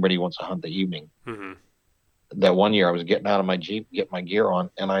humans. Everybody wants to hunt the evening. Mm-hmm. That one year I was getting out of my Jeep, get my gear on,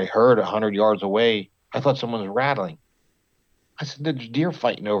 and I heard 100 yards away, I thought someone was rattling. I said, there's deer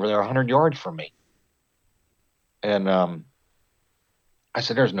fighting over there 100 yards from me. And I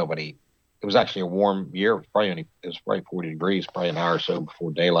said, there's nobody. It was actually a warm year. It was probably 40 degrees, probably an hour or so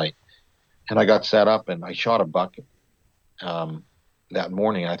before daylight. And I got set up and I shot a buck that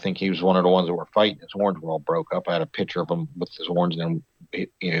morning. I think he was one of the ones that were fighting. His horns were all broke up. I had a picture of him with his horns, and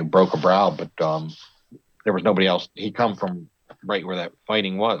he broke a brow, but there was nobody else. He come from right where that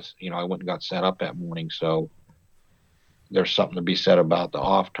fighting was. I went and got set up that morning. So there's something to be said about the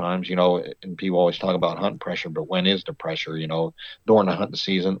off times, and people always talk about hunt pressure, but when is the pressure, during the hunting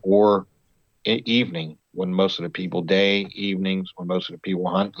season or evening, when most of the people evenings, when most of the people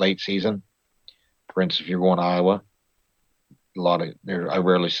hunt late season. For instance, if you're going to Iowa, I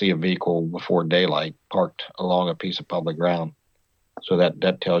rarely see a vehicle before daylight parked along a piece of public ground. So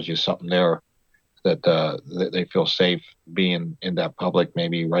that tells you something there, that they feel safe being in that public,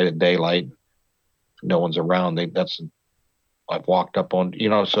 maybe right at daylight. No one's around. I've walked up on,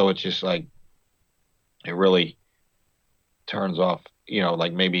 so it's just like, it really turns off,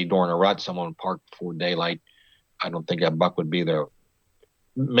 like maybe during a rut, someone parked before daylight. I don't think that buck would be there.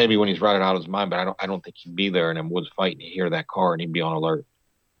 Maybe when he's running out of his mind, but I don't think he'd be there in them woods fighting. You hear that car and he'd be on alert,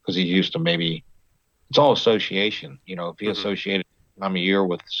 because he's used to, maybe it's all association. If he associated time of year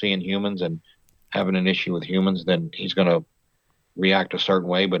with seeing humans and having an issue with humans, then he's going to react a certain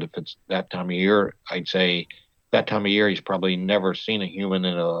way. But if it's that time of year, I'd say that time of year, he's probably never seen a human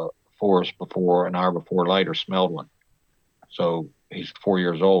in a forest before, an hour before light, or smelled one. So he's 4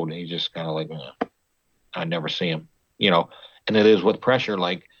 years old, and he's just kind of like, I never see him, And it is with pressure,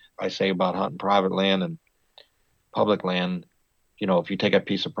 like I say about hunting private land and public land. If you take a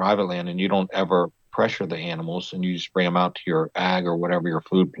piece of private land and you don't ever pressure the animals, and you just bring them out to your ag or whatever, your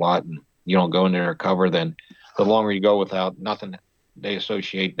food plot, and you don't go in there to cover, then the longer you go without nothing, they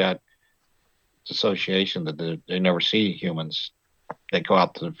associate that. It's association that they never see humans. They go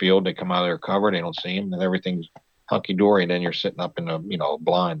out to the field, they come out of their cover, they don't see them, and everything's hunky-dory, and then you're sitting up in a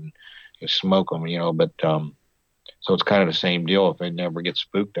blind, and you smoke them, but so it's kind of the same deal if they never get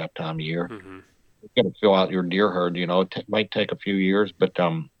spooked that time of year. Mm-hmm. You're going to fill out your deer herd, it might take a few years, but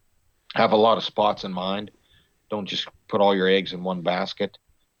have a lot of spots in mind. Don't just put all your eggs in one basket.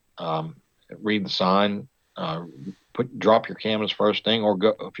 Read the sign, drop your cameras first thing, or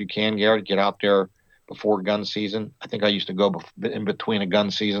go, if you can, Garrett, get out there before gun season. I think I used to go in between a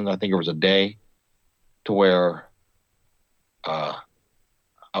gun season. I think it was a day to where I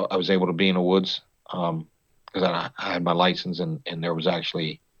was able to be in the woods. because I had my license, and there was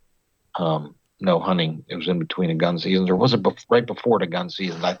actually no hunting. It was in between the gun seasons, or was it right before the gun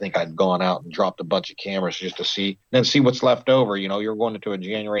season? I think I'd gone out and dropped a bunch of cameras just to see what's left over. You're going into a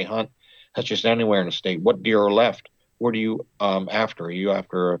January hunt. That's just anywhere in the state. What deer are left? What are you after? Are you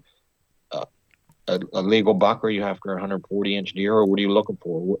after a legal buck, or are you after a 140-inch deer, or what are you looking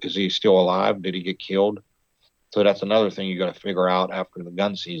for? Is he still alive? Did he get killed? So that's another thing you got to figure out after the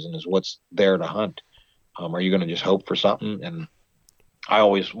gun season is what's there to hunt. Are you going to just hope for something? And I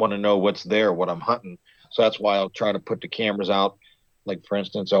always want to know what's there, what I'm hunting. So that's why I'll try to put the cameras out. Like, for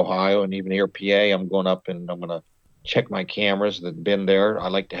instance, Ohio and even here, PA, I'm going up and I'm going to check my cameras that have been there. I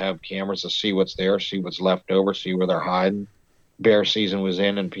like to have cameras to see what's there, see what's left over, see where they're hiding. Bear season was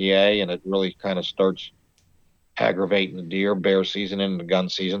in PA, and it really kind of starts aggravating the deer. Bear season and the gun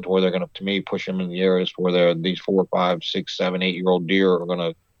season, to where they're going to me, push them in the areas where these 4, 5, 6, 7, 8-year-old deer are going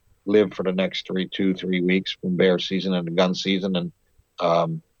to live for the next 3 weeks from bear season and the gun season.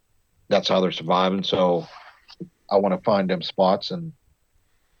 And that's how they're surviving. So I want to find them spots. And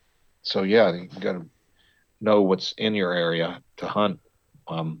so, yeah, you got to know what's in your area to hunt.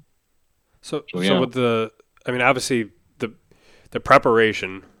 So with obviously the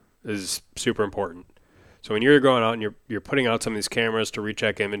preparation is super important. So when you're going out and you're putting out some of these cameras to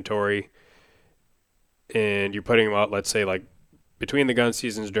recheck inventory, and you're putting them out, let's say, like between the gun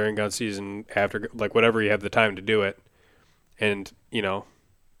seasons, during gun season, after, like whatever you have the time to do it. And,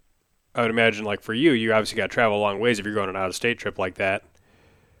 I would imagine, like, for you obviously got to travel a long ways if you're going on an out-of-state trip like that.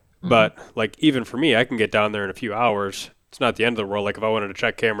 Mm-hmm. But, like, even for me, I can get down there in a few hours. It's not the end of the world. Like, if I wanted to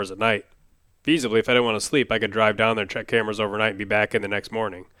check cameras at night, feasibly, if I didn't want to sleep, I could drive down there, check cameras overnight, and be back in the next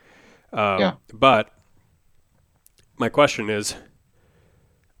morning. But my question is,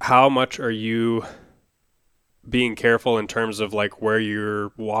 how much are you being careful in terms of, like, where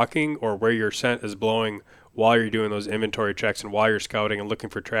you're walking or where your scent is blowing while you're doing those inventory checks and while you're scouting and looking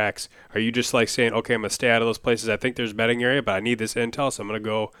for tracks? Are you just like saying, okay, I'm going to stay out of those places I think there's bedding area, but I need this intel, so I'm going to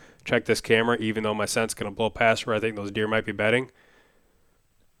go check this camera even though my scent's going to blow past where I think those deer might be bedding?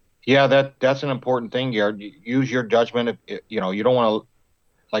 Yeah, that's an important thing, Garrett. Use your judgment. If you don't want to,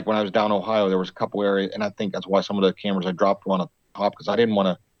 like when I was down Ohio, there was a couple areas, and I think that's why some of the cameras I dropped were on the top, because I didn't want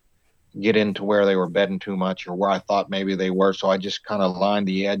to get into where they were bedding too much or where I thought maybe they were. So I just kind of lined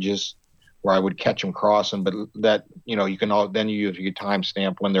the edges where I would catch them crossing. But that, you can then you use your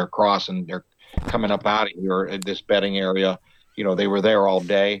timestamp when they're crossing, they're coming up out of here at this bedding area. They were there all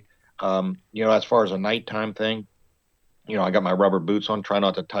day. As far as a nighttime thing, I got my rubber boots on, try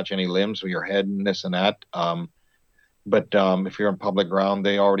not to touch any limbs with your head and this and that. But if you're in public ground,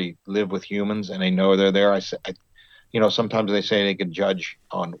 they already live with humans and they know they're there. Sometimes they say they could judge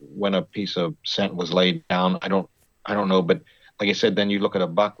on when a piece of scent was laid down. I don't know. But like I said, then you look at a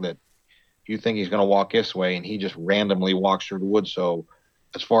buck that you think he's going to walk this way and he just randomly walks through the woods. So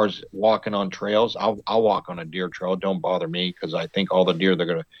as far as walking on trails, I'll walk on a deer trail. Don't bother me, because I think all the deer, they're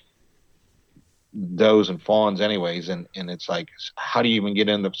going to does and fawns anyways, and it's like, how do you even get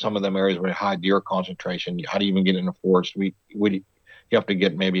into some of them areas where high deer concentration? How do you even get in the forest? You have to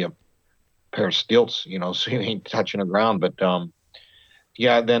get maybe a pair of stilts, so you ain't touching the ground. But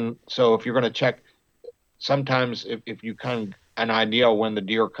then so if you're going to check, sometimes if you kind of an idea when the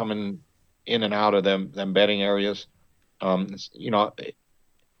deer are coming in and out of them bedding areas, and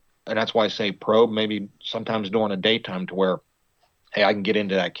that's why I say probe maybe sometimes during the daytime, to where, hey, I can get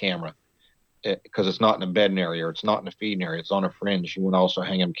into that camera, because it's not in a bedding area, or it's not in a feeding area, it's on a fringe. You would also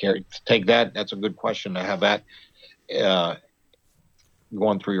hang them carry. Take that. That's a good question to have that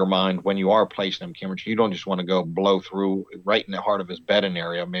going through your mind when you are placing them cameras. You don't just want to go blow through right in the heart of his bedding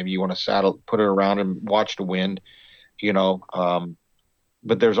area. Maybe you want to saddle, put it around and watch the wind,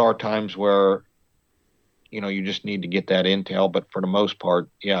 but there's times where, you just need to get that intel. But for the most part,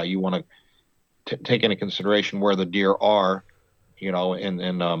 yeah, you want to take into consideration where the deer are,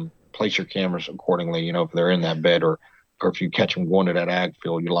 and place your cameras accordingly, if they're in that bed, or if you catch them going to that ag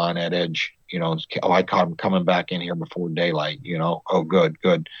field, you line that edge, I caught them coming back in here before daylight, oh, good.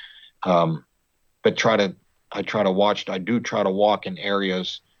 But I try to walk in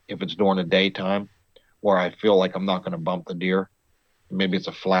areas, if it's during the daytime, where I feel like I'm not going to bump the deer. Maybe it's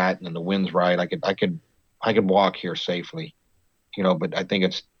a flat and the wind's right. I could walk here safely, but I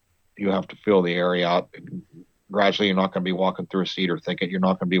think you have to fill the area out. Gradually, you're not going to be walking through a cedar thicket. You're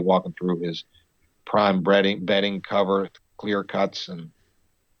not going to be walking through his prime bedding cover, clear cuts, and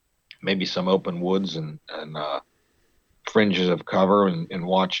maybe some open woods and fringes of cover, and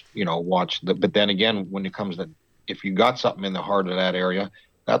watch. But then again, when it comes to, if you got something in the heart of that area,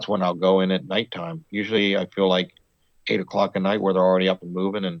 that's when I'll go in at nighttime. Usually, I feel like 8 o'clock at night, where they're already up and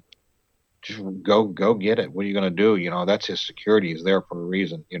moving, and just go get it. What are you going to do? That's his security. He's there for a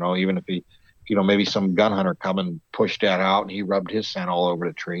reason. Even if he, maybe some gun hunter come and push that out and he rubbed his scent all over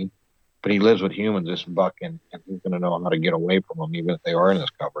the tree. But he lives with humans, this buck, and he's going to know how to get away from them, even if they are in this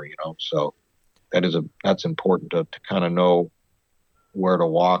cover. So that's important to kind of know where to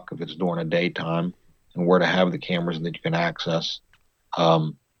walk if it's during the daytime, and where to have the cameras that you can access.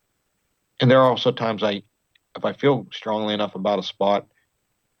 And there are also times if I feel strongly enough about a spot,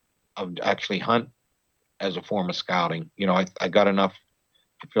 I'll actually hunt as a form of scouting. I got enough.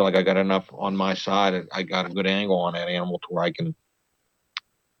 I feel like I got enough on my side. I got a good angle on that animal to where I can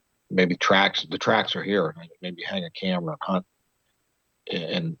maybe the tracks are here. I can maybe hang a camera and hunt.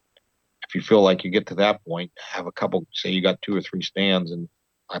 And if you feel like you get to that point, have a couple, say you got 2 or 3 stands, and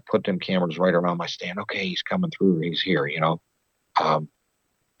I put them cameras right around my stand. Okay, he's coming through. He's here, But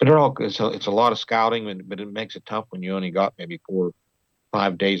it's a lot of scouting, but it makes it tough when you only got maybe 4 or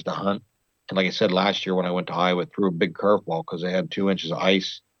 5 days to hunt. And like I said, last year when I went to Iowa, threw a big curveball because they had 2 inches of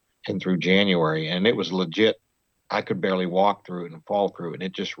ice in through January, and it was legit. I could barely walk through it and fall through it. And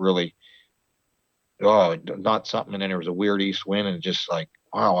it just really, not something. And then there was a weird east wind, and just like,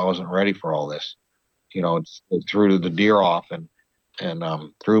 wow, I wasn't ready for all this. It threw the deer off and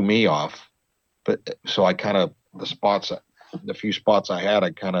threw me off. But so I kind of, the few spots I had,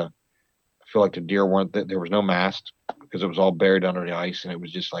 I kind of feel like the deer there was no mast because it was all buried under the ice. And it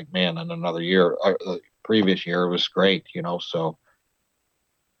was just like, man, in another year, the previous year, it was great, so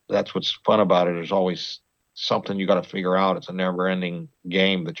that's what's fun about it. There's always something you got to figure out. It's a never ending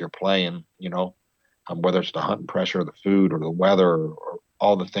game that you're playing, whether it's the hunting pressure, or the food, or the weather, or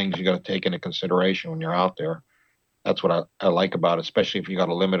all the things you got to take into consideration when you're out there. That's what I like about it, especially if you got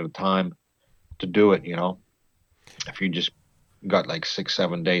a limited time to do it. If you just got like 6,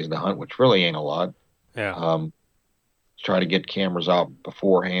 7 days to hunt, which really ain't a lot. Yeah. Try to get cameras out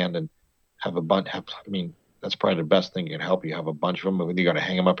beforehand and have a bunch. I mean, that's probably the best thing that can help you. Have a bunch of them. You got to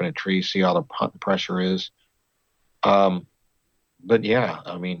hang them up in a tree, see how the hunting pressure is. But yeah,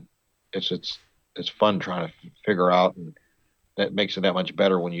 I mean, it's fun trying to figure out, and that makes it that much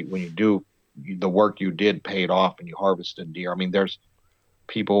better when you do the work you did paid off and you harvested deer. I mean, there's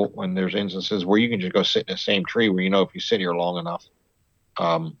instances where you can just go sit in the same tree where if you sit here long enough,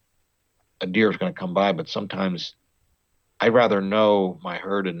 a deer is going to come by. But sometimes I'd rather know my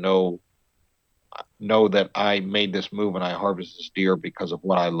herd and know that I made this move and I harvested this deer because of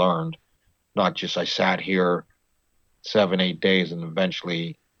what I learned, not just I sat here 7, 8 days and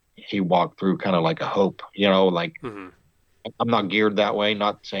eventually he walked through, kind of like a hope, like Mm-hmm. I'm not geared that way.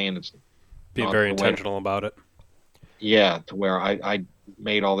 Not saying it's Being very intentional about it. Yeah, to where I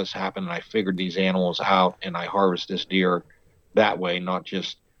made all this happen and I figured these animals out and I harvest this deer that way, not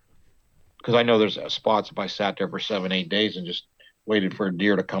just because I know there's spots if I sat there for 7, 8 days and just waited for a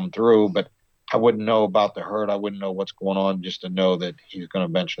deer to come through, but I wouldn't know about the herd. I wouldn't know what's going on just to know that he's going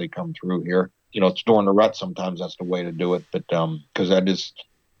to eventually come through here. It's during the rut. Sometimes that's the way to do it, but because that is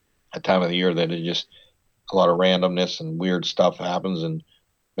a time of the year that it just a lot of randomness and weird stuff happens, and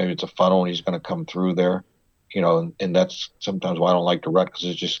maybe it's a funnel and he's going to come through there, and that's sometimes why I don't like the rut, because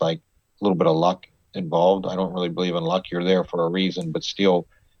it's just like a little bit of luck involved. I don't really believe in luck. You're there for a reason, but still,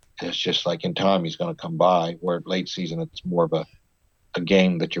 it's just like in time he's going to come by. Where late season, it's more of a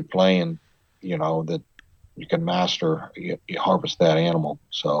game that you're playing, that you can master. You harvest that animal.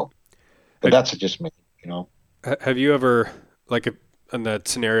 So, but that's just me, Have you ever, like in that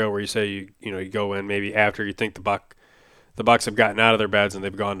scenario where you say you go in maybe after you think the bucks have gotten out of their beds and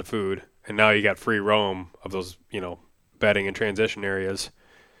they've gone to food, and now you got free roam of those bedding and transition areas.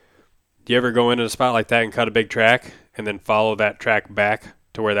 Do you ever go into a spot like that and cut a big track and then follow that track back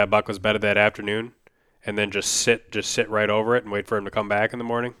to where that buck was bedded that afternoon, and then just sit right over it and wait for him to come back in the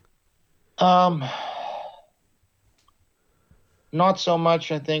morning? Not so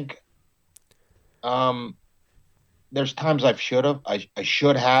much. I think there's times I should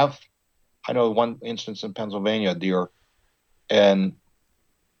have. I know one instance in Pennsylvania, a deer, and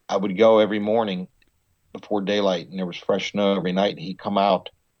I would go every morning before daylight, and there was fresh snow every night, and he'd come out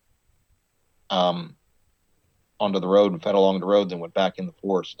onto the road and fed along the road, then went back in the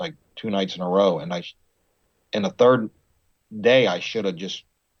forest like 2 nights in a row. And the third day, I should have just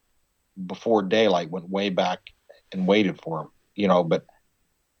before daylight went way back and waited for him, but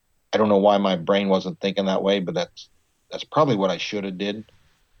I don't know why my brain wasn't thinking that way, but that's probably what I should have did,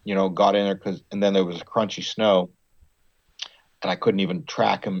 got in there and then there was crunchy snow and I couldn't even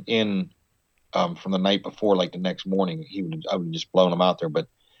track him in from the night before, like the next morning. I would have just blown him out there. But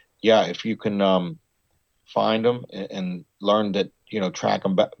yeah, if you can find him and learn that, track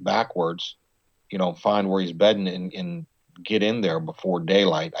him backwards, find where he's bedding and get in there before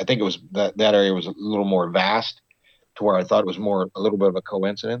daylight. I think it was that area was a little more vast to where I thought it was more a little bit of a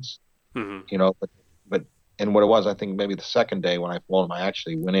coincidence, Mm-hmm. but and what it was, I think maybe the second day when I followed him, I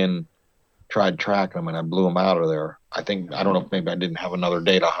actually went in, tried tracking him, and I blew him out of there. I don't know if maybe I didn't have another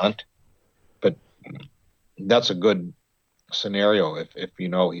day to hunt, but that's a good scenario if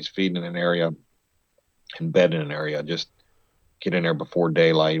he's feeding in an area and bed in an area. Just get in there before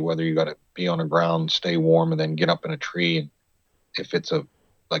daylight, whether you got to be on the ground, stay warm, and then get up in a tree. And if it's a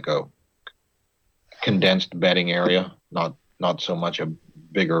condensed bedding area, not so much a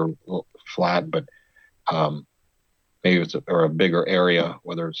bigger flat, but maybe it's a bigger area,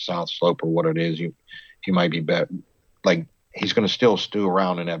 whether it's South Slope or what it is, you might be like he's going to still stew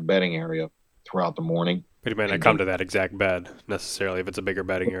around in that bedding area throughout the morning. But he might not come to that exact bed necessarily if it's a bigger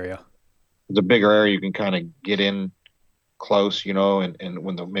bedding area. It's a bigger area, you can kind of get in close, and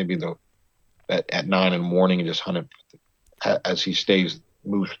when at 9 in the morning and just hunt it as he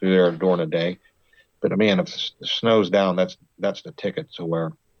moves through there during the day. But man, if the snow's down, that's the ticket to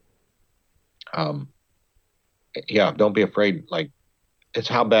where, don't be afraid. Like, it's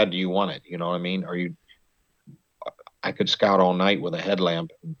how bad do you want it? You know what I mean? I could scout all night with a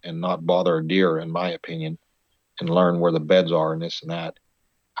headlamp and not bother a deer, in my opinion, and learn where the beds are and this and that.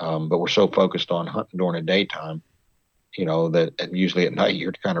 But we're so focused on hunting during the daytime, that and usually at night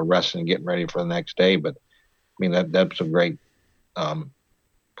you're kind of resting and getting ready for the next day. But I mean, that's a great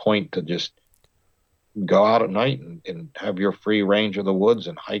point to just go out at night and have your free range of the woods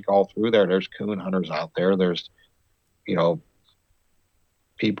and hike all through there. There's coon hunters out there. There's,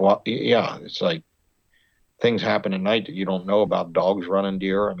 people. Yeah, it's like things happen at night that you don't know about. Dogs running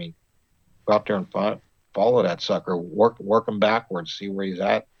deer. I mean, go out there and follow that sucker. Work him backwards. See where he's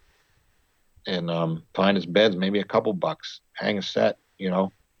at. And find his beds, maybe a couple bucks, hang a set,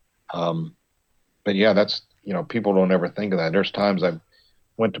 But yeah, that's, people don't ever think of that. There's times I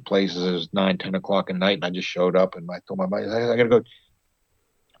went to places, it was 9, 10 o'clock at night, and I just showed up and I told my buddies, I got to go.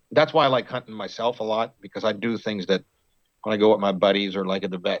 That's why I like hunting myself a lot, because I do things that when I go with my buddies or like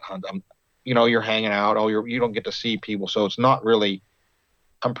at the vet hunt, you're hanging out, you don't get to see people. So it's not really,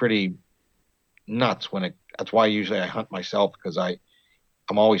 I'm pretty nuts that's why usually I hunt myself, because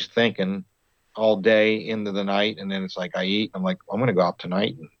I'm always thinking all day into the night, and then it's like I eat. I'm like, I'm going to go out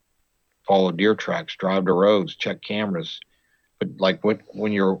tonight and follow deer tracks, drive the roads, check cameras. But like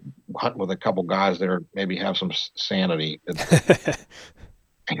when you're hunting with a couple guys that are maybe have some sanity,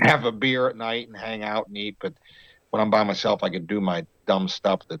 have a beer at night and hang out and eat. But when I'm by myself, I could do my dumb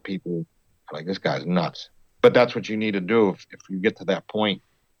stuff that people are like, this guy's nuts. But that's what you need to do if you get to that point,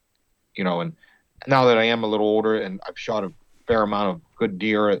 And now that I am a little older and I've shot a fair amount of good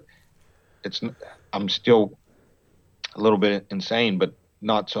deer, I'm still a little bit insane, but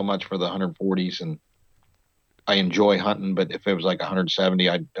not so much for the 140s. And I enjoy hunting, but if it was like 170,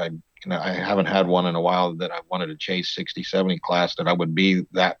 I haven't had one in a while that I wanted to chase 60, 70 class, that I would be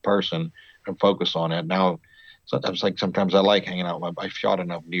that person and focus on it. Now, sometimes I like hanging out. I've shot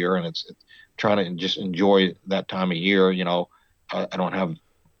enough deer, and it's trying to just enjoy that time of year. I don't have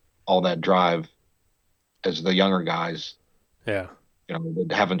all that drive as the younger guys. Yeah.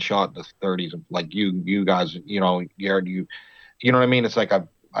 That haven't shot the 30s like you guys, Garrett, you know what I mean? It's like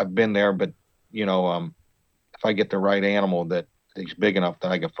I've been there, but if I get the right animal that is big enough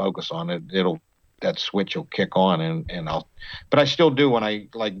that I can focus on it, that switch will kick on, but I still do when I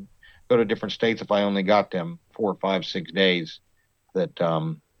like go to different states. If I only got them 4 or 5, 6 days, that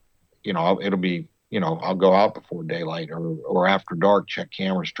it'll be, I'll go out before daylight or after dark, check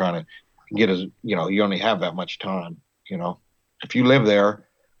cameras, trying to get you only have that much time, If you live there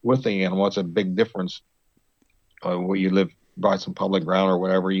with the animal, it's a big difference. Where you live by some public ground or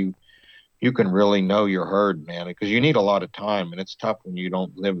whatever, you can really know your herd, man, because you need a lot of time, and it's tough when you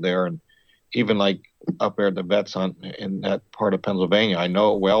don't live there. And even like up there at the vets hunt in that part of Pennsylvania, I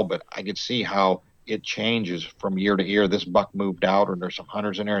know it well, but I could see how it changes from year to year. This buck moved out, or there's some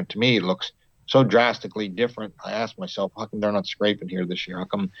hunters in there, and to me, it looks so drastically different. I asked myself, how come they're not scraping here this year? How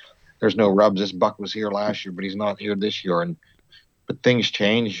come there's no rubs? This buck was here last year, but he's not here this year. But things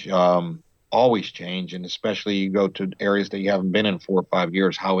change, always change, and especially you go to areas that you haven't been in 4 or 5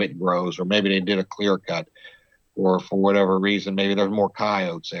 years, how it grows, or maybe they did a clear cut, or for whatever reason, maybe there's more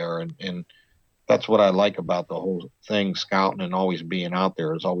coyotes there, and that's what I like about the whole thing, scouting and always being out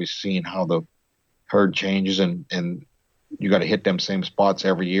there, is always seeing how the herd changes, and you got to hit them same spots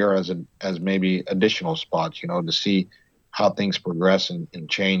every year as maybe additional spots, to see how things progress and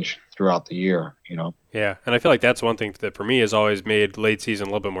change throughout the year, Yeah, and I feel like that's one thing that for me has always made late season a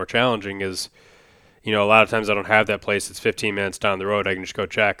little bit more challenging is, a lot of times I don't have that place that's 15 minutes down the road. I can just go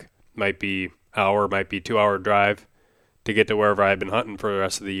check. Might be hour, might be 2 hour drive, to get to wherever I've been hunting for the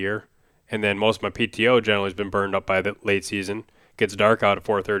rest of the year. And then most of my PTO generally has been burned up by the late season. It gets dark out at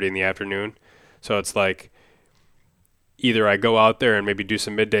 4:30 in the afternoon. So it's like either I go out there and maybe do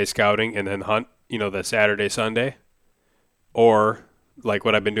some midday scouting and then hunt, the Saturday, Sunday, or like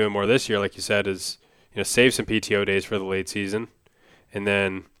what I've been doing more this year, like you said, is, save some PTO days for the late season and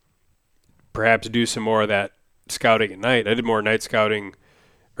then perhaps do some more of that scouting at night. I did more night scouting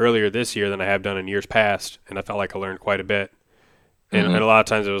earlier this year than I have done in years past, and I felt like I learned quite a bit. And, Mm-hmm. and a lot of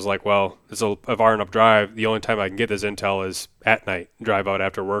times it was like, well, it's a far enough drive. The only time I can get this intel is at night, drive out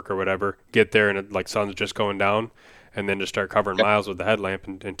after work or whatever, get there and like sun's just going down, and then just start covering Yep. miles with the headlamp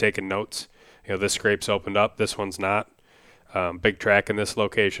and taking notes. This scrape's opened up, this one's not. Big track in this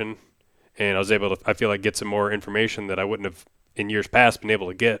location. And I was able to, I feel like, get some more information that I wouldn't have in years past been able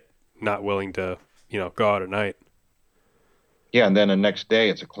to get, not willing to, go out at night. Yeah, and then the next day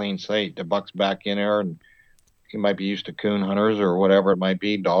it's a clean slate. The buck's back in there, and he might be used to coon hunters or whatever it might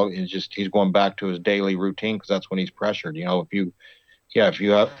be. Dog is just he's going back to his daily routine because that's when he's pressured. If you have,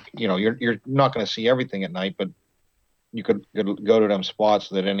 you're not going to see everything at night, but you could go to them spots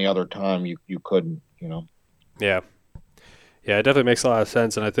that any other time you couldn't. Yeah. Yeah, it definitely makes a lot of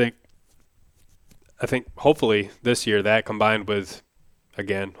sense. And I think hopefully this year that combined with,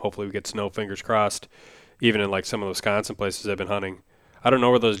 again, hopefully we get snow, fingers crossed, even in like some of the Wisconsin places I've been hunting. I don't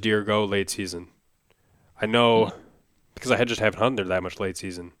know where those deer go late season. I know because I just haven't hunted there that much late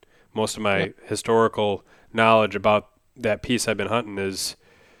season. Most of my historical knowledge about that piece I've been hunting is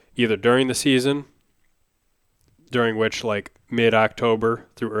either during the season, during which like mid-October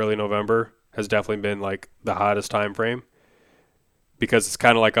through early November has definitely been like the hottest time frame because it's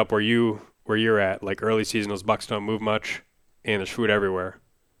kind of like up where you're at. Like early season, those bucks don't move much, and there's food everywhere.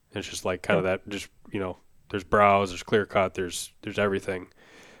 And it's just like kind of that, just there's browse, there's clear cut, there's everything.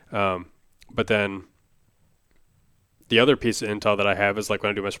 But then the other piece of intel that I have is like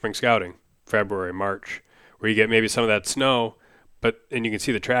when I do my spring scouting, February, March, where you get maybe some of that snow, and you can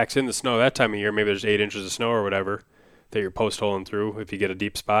see the tracks in the snow that time of year. Maybe there's 8 inches of snow or whatever that you're post holing through if you get a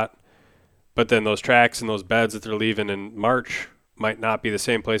deep spot. But then those tracks and those beds that they're leaving in March might not be the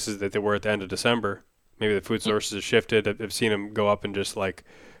same places that they were at the end of December. Maybe the food sources have shifted. I've seen them go up and just like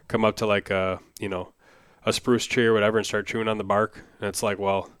come up to like a spruce tree or whatever and start chewing on the bark. And it's like,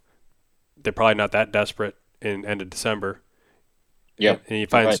 well, they're probably not that desperate in end of December. Yep.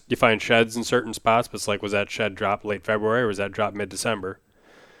 And Right. you find sheds in certain spots, but it's like, was that shed dropped late February or was that dropped mid-December?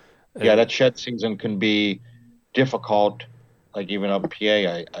 Yeah, And that shed season can be difficult. Like even up in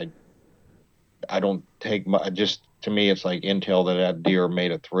PA, I don't take just to me it's like intel that deer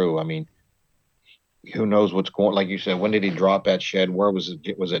made it through. I mean, who knows what's going? Like you said, when did he drop that shed? Where was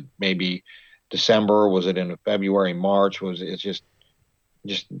it? Was it maybe December? Was it in February, March? It's just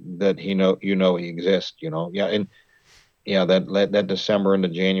that he exists. Yeah, and yeah, that December into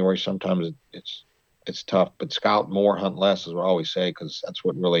January sometimes it's tough. But scout more, hunt less, is what I always say, because that's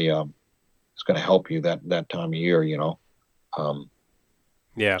what really is going to help you that time of year. Um,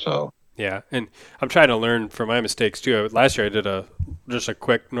 yeah, so yeah. And I'm trying to learn from my mistakes too. Last year I did just a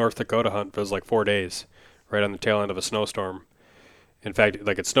quick North Dakota hunt. It was like 4 days, right on the tail end of a snowstorm. In fact,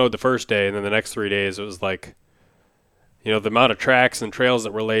 like it snowed the first day, and then the next 3 days it was like, the amount of tracks and trails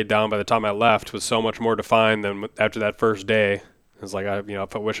that were laid down by the time I left was so much more defined than after that first day. It was like, I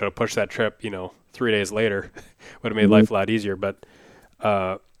wish I'd have pushed that trip, 3 days later, would have made life a lot easier. But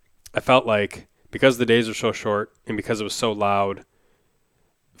I felt like because the days were so short and because it was so loud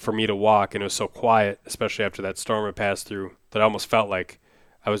for me to walk and it was so quiet, especially after that storm had passed through, that I almost felt like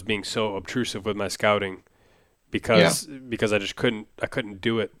I was being so obtrusive with my scouting yeah, because I just couldn't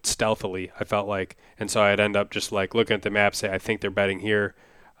do it stealthily. I felt like, and so I'd end up just like looking at the map, say I think they're bedding here.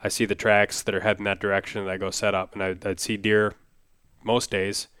 I see the tracks that are heading that direction, and I go set up, and I'd see deer most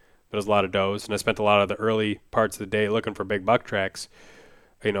days, but there's a lot of does, and I spent a lot of the early parts of the day looking for big buck tracks,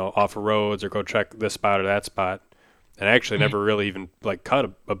 off of roads or go check this spot or that spot, and I actually never really even like cut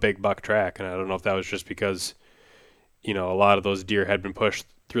a big buck track, and I don't know if that was just because a lot of those deer had been pushed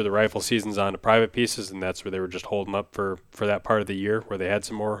through the rifle seasons onto private pieces, and that's where they were just holding up for that part of the year where they had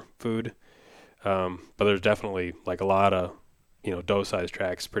some more food. But there's definitely like a lot of doe-sized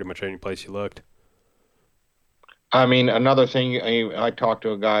tracks pretty much any place you looked. I mean, another thing, I talked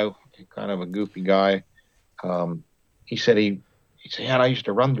to a guy, kind of a goofy guy. He said he said, "Yeah, I used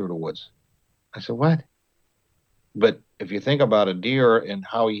to run through the woods." I said, "What?" But if you think about a deer and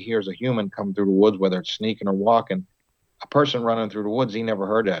how he hears a human come through the woods, whether it's sneaking or walking, a person running through the woods, he never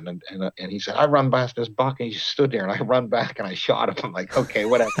heard that. And he said, "I run past this buck," and he just stood there, and I run back and I shot him. I'm like, okay,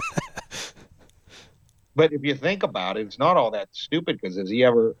 whatever. But if you think about it, it's not all that stupid, because has he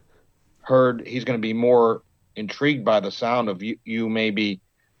ever heard he's going to be more intrigued by the sound of you maybe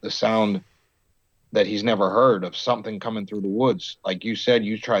the sound that he's never heard of something coming through the woods. Like you said,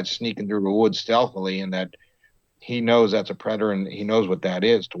 you tried sneaking through the woods stealthily, and that he knows that's a predator and he knows what that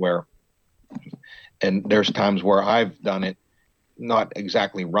is to where, and there's times where I've done it, not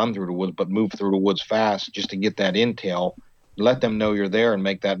exactly run through the woods, but move through the woods fast just to get that intel, let them know you're there and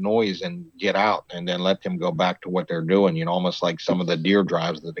make that noise and get out, and then let them go back to what they're doing. Almost like some of the deer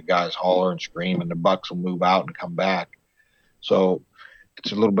drives that the guys holler and scream and the bucks will move out and come back. So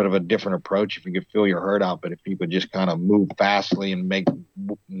it's a little bit of a different approach if you could feel your herd out, but if you could just kind of move fastly and make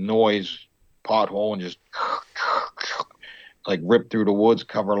noise, pothole, and just like rip through the woods,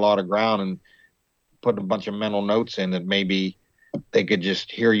 cover a lot of ground, and put a bunch of mental notes in that maybe they could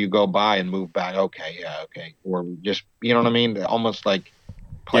just hear you go by and move back. Okay, yeah, okay, or just you know what I mean. Almost like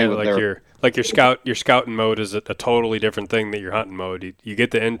play with like your scouting mode is a totally different thing than your hunting mode. You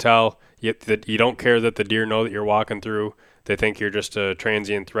get the intel. You don't care that the deer know that you're walking through. They think you're just a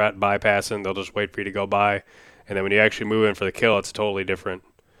transient threat bypassing. They'll just wait for you to go by, and then when you actually move in for the kill, it's a totally different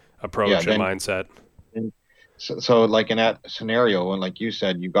approach and mindset. So like in that scenario, and like you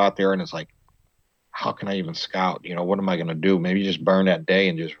said, you got there and it's like, how can I even scout? What am I going to do? Maybe just burn that day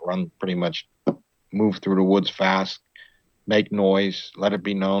and just run, pretty much move through the woods fast, make noise, let it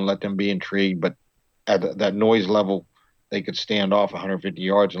be known, let them be intrigued. But at that noise level, they could stand off 150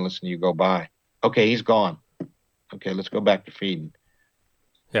 yards and listen to you go by. Okay, he's gone. Okay, let's go back to feeding.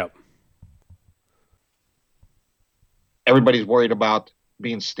 Yep. Everybody's worried about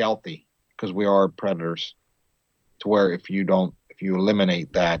being stealthy because we are predators, to where if you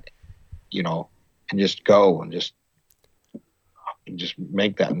eliminate that, and just go and just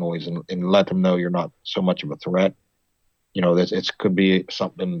make that noise and let them know you're not so much of a threat. It could be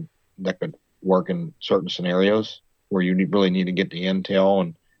something that could work in certain scenarios where you really need to get the intel,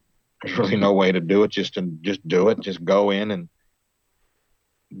 and there's really no way to do it. Just do it. Just go in and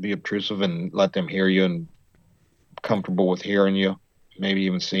be obtrusive and let them hear you and comfortable with hearing you, maybe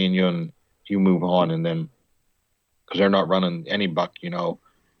even seeing you, and you move on. And then, because they're not running any buck,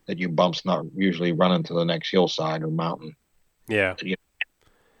 that you bump's not usually running to the next hillside or mountain. Yeah.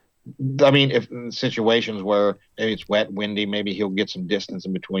 I mean, if in situations where maybe it's wet, windy, maybe he'll get some distance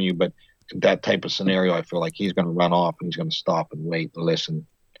in between you. But that type of scenario, I feel like he's going to run off and he's going to stop and wait and listen.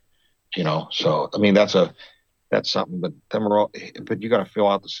 So I mean that's something. But but you got to fill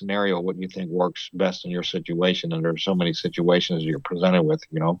out the scenario. What you think works best in your situation, and there's so many situations you're presented with.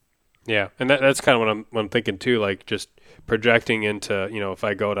 Yeah, and that's kind of what I'm thinking too. Like just projecting into, if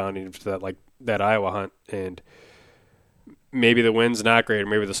I go down into that Iowa hunt and maybe the wind's not great or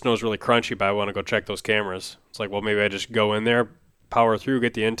maybe the snow's really crunchy, but I want to go check those cameras. It's like, well, maybe I just go in there, power through,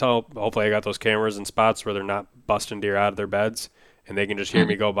 get the intel. Hopefully I got those cameras in spots where they're not busting deer out of their beds and they can just hear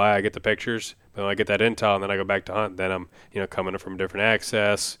me go by. I get the pictures, but when I get that intel and then I go back to hunt, then I'm, coming in from different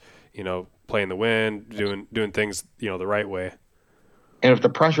access, playing the wind, doing things, the right way. And if the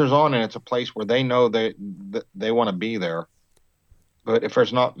pressure's on and it's a place where they know they want to be there, but if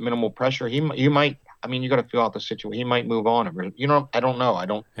there's not minimal pressure, you might. I mean, you got to feel out the situation. He might move on. I don't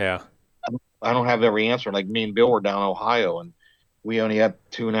know. Yeah. I don't have every answer. Like me and Bill were down in Ohio, and we only had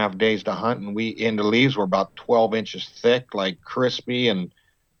 2.5 days to hunt, and the leaves were about 12 inches thick, like crispy, and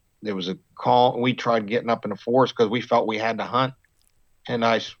there was a call. We tried getting up in the forest because we felt we had to hunt. And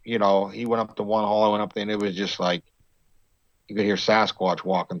he went up to one hole, I went up there, and it was just like, you could hear Sasquatch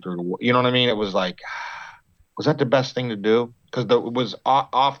walking through the woods. You know what I mean? It was like, was that the best thing to do? Because it was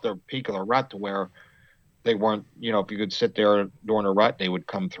off the peak of the rut to where they weren't, if you could sit there during a rut, they would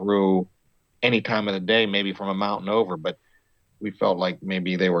come through any time of the day, maybe from a mountain over. But we felt like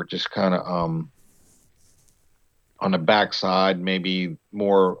maybe they were just kind of on the backside, maybe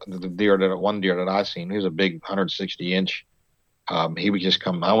more one deer that I seen. He was a big 160-inch. He would just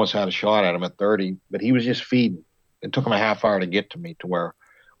come. I almost had a shot at him at 30, but he was just feeding. It took him a half hour to get to me, to where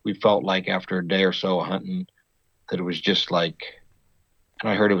we felt like after a day or so hunting that it was just like, and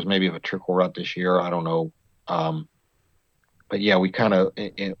I heard it was maybe of a trickle rut this year. I don't know. But yeah, we kind of,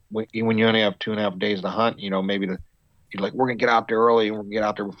 when you only have 2.5 days to hunt, maybe you're like, we're going to get out there early and we're going to get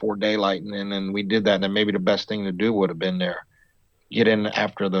out there before daylight. And then we did that. And then maybe the best thing to do would have been get in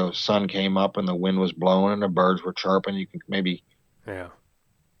after the sun came up and the wind was blowing and the birds were chirping. You could maybe,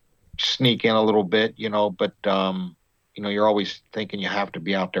 sneak in a little bit, but you're always thinking you have to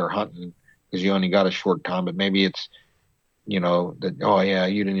be out there hunting because you only got a short time. But maybe it's that, oh yeah,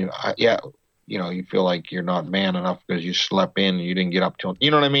 you didn't you feel like you're not man enough because you slept in and you didn't get up till,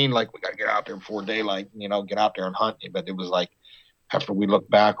 you know what I mean, like we got to get out there before daylight, get out there and hunt. But it was like after we looked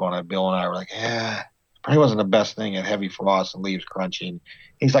back on it, Bill and I were like, yeah, probably wasn't the best thing at heavy frost and leaves crunching.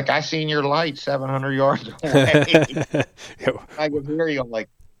 He's like, I seen your light 700 yards away. I could hear you. I'm like,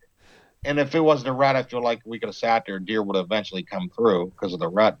 and if it wasn't a rut, I feel like we could have sat there. Deer would have eventually come through because of the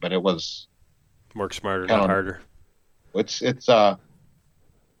rut, but it was Work smarter, kind not of, harder. it's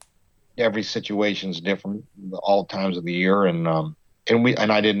every situation's different all times of the year. And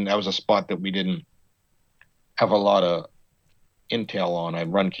I didn't, that was a spot that we didn't have a lot of intel on.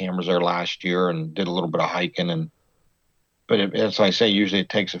 I'd run cameras there last year and did a little bit of hiking but as I say, usually it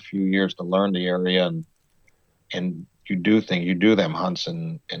takes a few years to learn the area and you do them hunts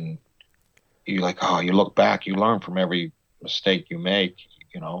and you like, oh, you look back, you learn from every mistake you make,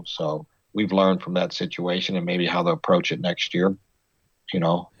 so we've learned from that situation and maybe how to approach it next year, you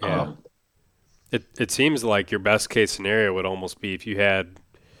know. Yeah. It seems like your best case scenario would almost be if you had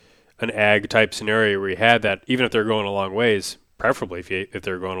an ag type scenario where you had that, even if they're going a long ways, preferably if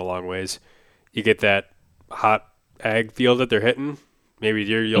they're going a long ways, you get that hot ag field that they're hitting. Maybe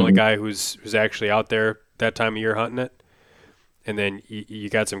you're the only guy who's actually out there that time of year hunting it. And then you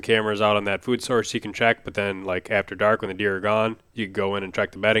got some cameras out on that food source you can check, but then like after dark when the deer are gone, you can go in and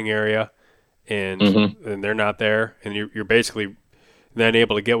check the bedding area and they're not there. And you're basically then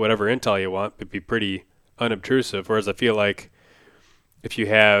able to get whatever intel you want, but be pretty unobtrusive. Whereas I feel like if you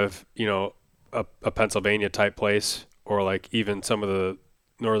have, a Pennsylvania type place or like even some of the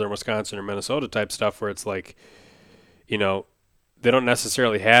northern Wisconsin or Minnesota type stuff where it's like, they don't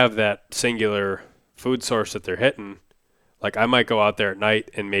necessarily have that singular food source that they're hitting. Like I might go out there at night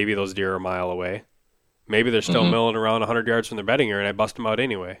and maybe those deer are a mile away. Maybe they're still milling around 100 yards from their bedding area and I bust them out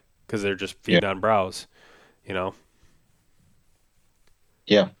anyway because they're just feeding on browse, Yeah.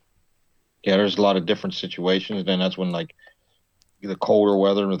 Yeah, there's a lot of different situations. Then that's when like the colder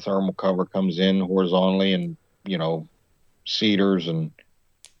weather and the thermal cover comes in horizontally and, cedars. And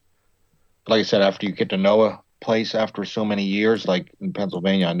like I said, after you get to know a place after so many years, like in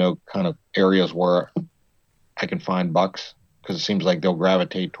Pennsylvania, I know kind of areas where I can find bucks because it seems like they'll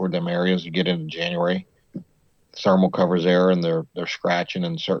gravitate toward them areas. You get into January, thermal covers there and they're scratching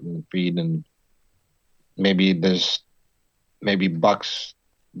and certain feed. And maybe bucks,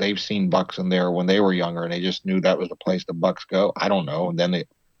 they've seen bucks in there when they were younger and they just knew that was the place the bucks go. I don't know. And then the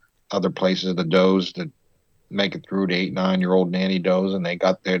other places, the does that make it through to 8-9-year-old nanny does, and they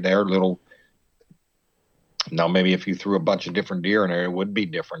got their little. Now maybe if you threw a bunch of different deer in there, it would be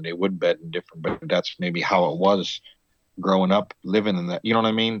different. They would bed different, but that's maybe how it was growing up, living in that. You know what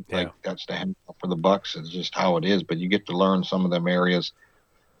I mean? Yeah. Like that's the hang for the bucks. It's just how it is. But you get to learn some of them areas.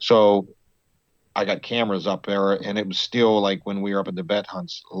 So I got cameras up there, and it was still like when we were up at the vet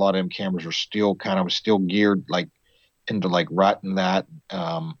hunts, a lot of them cameras were still still geared like into like rut and that,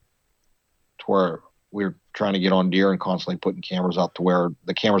 to where we were trying to get on deer and constantly putting cameras up to where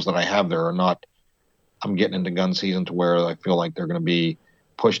the cameras that I have there are not. I'm getting into gun season to where I feel like they're going to be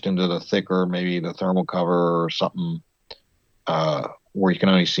pushed into the thicker, maybe the thermal cover or something, where you can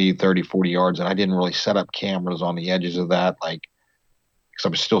only see 30, 40 yards. And I didn't really set up cameras on the edges of that, like, because I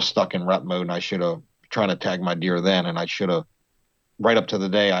was still stuck in rut mode and I should have trying to tag my deer then. And I should have, right up to the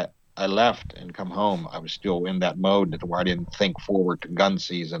day I left and come home, I was still in that mode where I didn't think forward to gun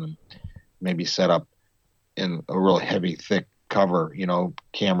season and maybe set up in a really heavy, thick cover,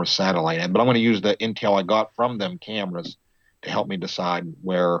 camera satellite. But I'm going to use the intel I got from them cameras to help me decide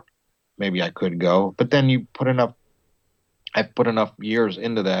where maybe I could go. But then I put enough years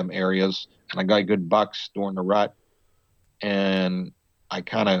into them areas and I got good bucks during the rut. And I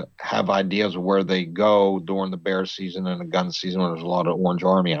kind of have ideas of where they go during the bear season and the gun season when there's a lot of Orange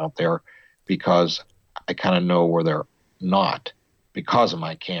Army out there, because I kind of know where they're not because of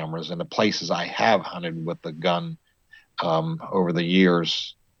my cameras and the places I have hunted with the gun over the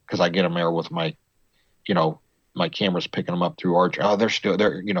years, because I get them there with my, my cameras picking them up through archery. Oh, they're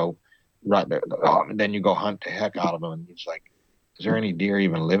right there. Oh, and then you go hunt the heck out of them. And it's like, is there any deer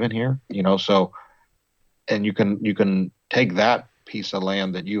even living here? So, and you can take that piece of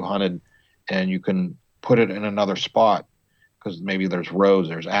land that you hunted and you can put it in another spot because maybe there's roads,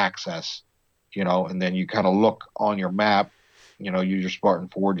 there's access, and then you kind of look on your map, use your Spartan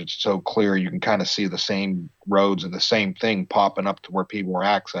Forge. It's so clear. You can kind of see the same roads and the same thing popping up to where people are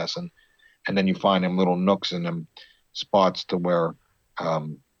accessing. And then you find them little nooks in them spots to where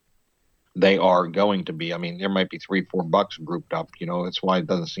they are going to be. I mean, there might be 3-4 bucks grouped up, that's why it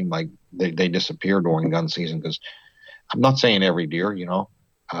doesn't seem like they disappear during gun season, because I'm not saying every deer,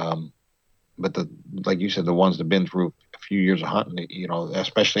 but like you said, the ones that have been through a few years of hunting,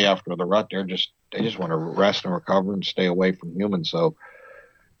 especially after the rut, they just want to rest and recover and stay away from humans. So,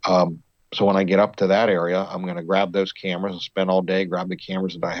 So when I get up to that area, I'm going to grab those cameras and spend all day, grab the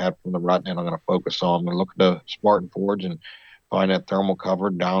cameras that I had from the rut, and I'm going to focus on and look at the Spartan Forge and find that thermal cover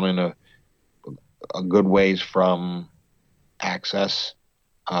down in a good ways from access,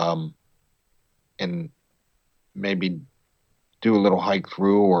 um, and maybe do a little hike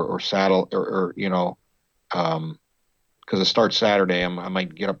through or saddle or because it starts Saturday. I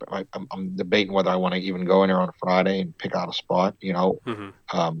might get up. I'm debating whether I want to even go in there on a Friday and pick out a spot.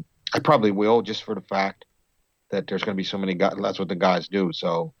 I probably will, just for the fact that there's going to be so many guys. That's what the guys do.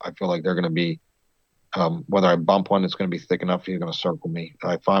 So I feel like they're going to be, whether I bump one that's going to be thick enough, he's going to circle me.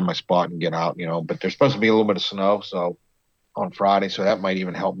 I find my spot and get out, but there's supposed to be a little bit of snow. So on Friday, so that might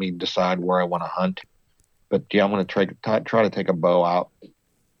even help me decide where I want to hunt. But yeah, I'm going to try to take a bow out,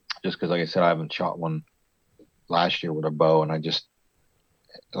 just because, like I said, I haven't shot one last year with a bow, and I just,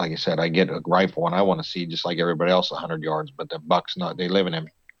 like I said, I get a rifle and I want to see, just like everybody else, 100 yards. But the bucks not. They live in them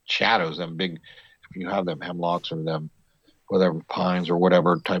shadows, them big. If you have them hemlocks or them whatever pines or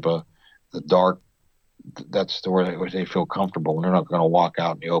whatever type of the dark, that's where they feel comfortable, and they're not going to walk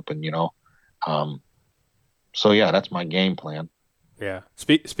out in the open. So yeah, that's my game plan. Yeah.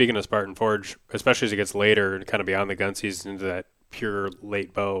 Speaking of Spartan Forge, especially as it gets later and kind of beyond the gun season into that pure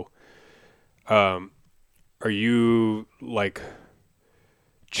late bow, are you like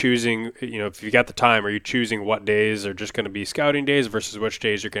choosing, if you got the time, are you choosing what days are just going to be scouting days versus which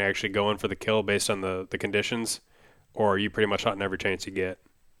days you're going to actually go in for the kill based on the conditions? Or are you pretty much hunting every chance you get?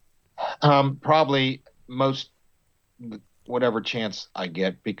 Probably most whatever chance I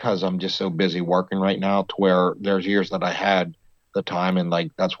get, because I'm just so busy working right now, to where there's years that I had the time, and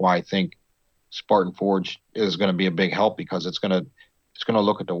like that's why I think Spartan Forge is going to be a big help, because it's going to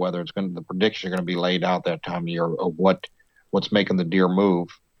look at the weather. The predictions are going to be laid out that time of year of what's making the deer move,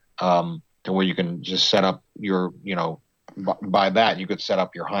 to where you can just set up your, by that you could set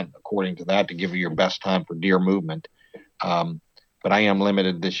up your hunt according to that to give you your best time for deer movement. But I am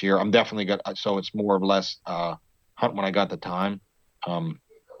limited this year. I'm definitely good. So it's more or less hunt when I got the time.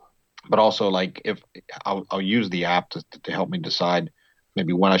 But also, like, if I'll use the app to help me decide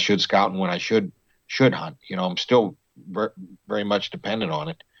maybe when I should scout and when I should hunt. I'm still very much dependent on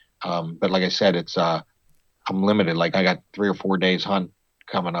it. But like I said, it's I'm limited. Like, I got 3 or 4 days hunt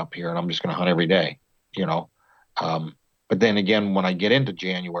coming up here, and I'm just going to hunt every day. But then again, when I get into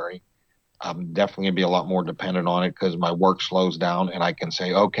January, I'm definitely going to be a lot more dependent on it, because my work slows down and I can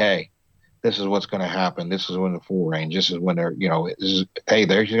say, okay, this is what's going to happen. This is when the full range. This is when they're, hey,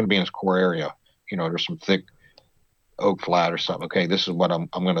 they're going to be in this core area. There's some thick oak flat or something. Okay, this is what I'm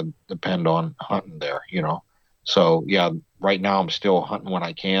going to depend on hunting there. So yeah, right now I'm still hunting when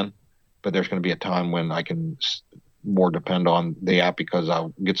I can, but there's going to be a time when I can more depend on the app, because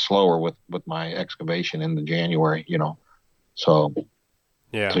I'll get slower with my excavation in the January. So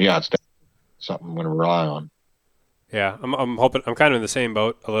yeah, it's something I'm going to rely on. Yeah, I'm hoping. I'm kind of in the same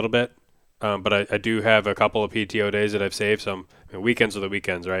boat a little bit, but I do have a couple of PTO days that I've saved. Weekends are the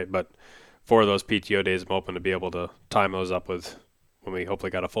weekends, right? But for those PTO days, I'm hoping to be able to time those up with when we hopefully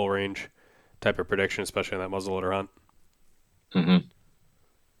got a full range type of prediction, especially on that muzzleloader hunt. Mm-hmm.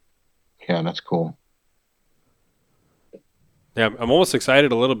 Yeah, that's cool. Yeah, I'm almost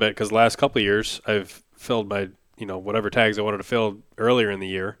excited a little bit, because the last couple of years I've filled my whatever tags I wanted to fill earlier in the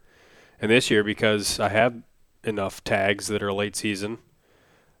year, and this year, because I have enough tags that are late season,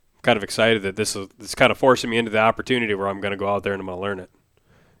 I'm kind of excited that it's kind of forcing me into the opportunity where I'm going to go out there and I'm going to learn it,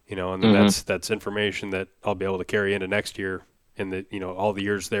 and then that's information that I'll be able to carry into next year and all the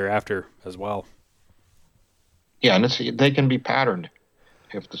years thereafter as well. Yeah, and they can be patterned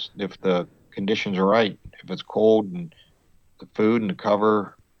if the conditions are right. If it's cold and the food and the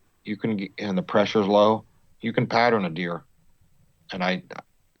cover, and the pressure's low, you can pattern a deer. And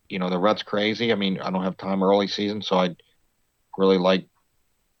the rut's crazy. I mean, I don't have time early season, so I really like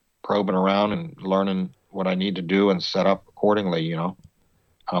probing around and learning what I need to do and set up accordingly,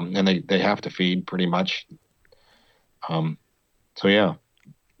 and they have to feed pretty much. So yeah.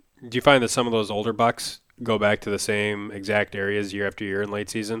 Do you find that some of those older bucks go back to the same exact areas year after year in late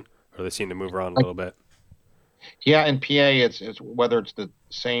season, or they seem to move around a little bit? Yeah, in PA, it's whether it's the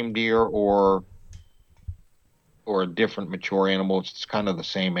same deer or a different mature animal, it's kind of the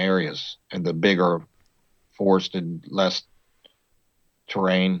same areas, and the bigger forested, less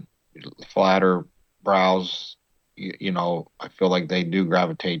terrain, flatter browse, I feel like they do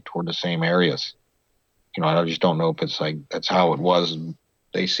gravitate toward the same areas. I just don't know if it's like that's how it was.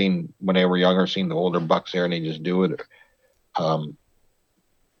 They when they were younger, seen the older bucks there, and they just do it.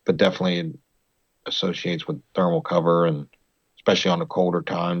 But definitely it associates with thermal cover, and especially on the colder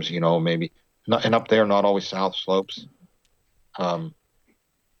times, maybe not. And up there, not always south slopes.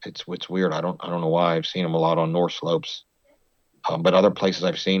 It's weird. I don't know why. I've seen them a lot on north slopes, but other places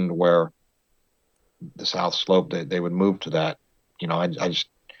I've seen where the south slope they would move to that. I just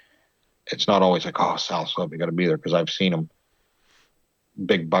it's not always like, oh, south slope, you got to be there, because I've seen them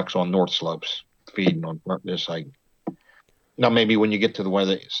big bucks on north slopes feeding on just like now maybe when you get to the where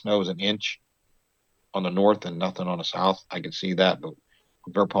the snow's an inch on the north and nothing on the south, I can see that, but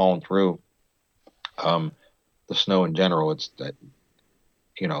if they're pulling through um, the snow in general, it's that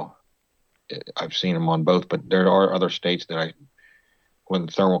you know I've seen them on both, but there are other states that when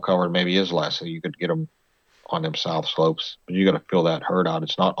the thermal cover maybe is less, so you could get them on them south slopes, but you got to fill that herd out.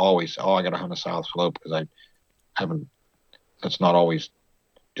 It's not always, oh, I got to hunt a south slope because I haven't. That's not always,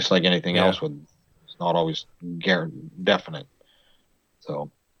 just like anything Yeah. else. It's not always definite.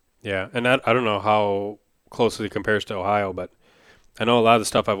 So Yeah, and I don't know how closely it compares to Ohio, but I know a lot of the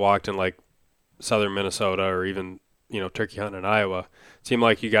stuff I've walked in, like southern Minnesota or even turkey hunting in Iowa, it seemed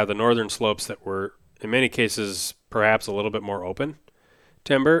like you got the northern slopes that were in many cases perhaps a little bit more open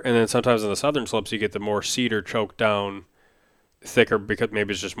timber, and then sometimes in the southern slopes you get the more cedar choked down, thicker because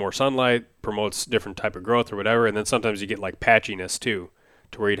maybe it's just more sunlight promotes different type of growth or whatever, and then sometimes you get like patchiness too,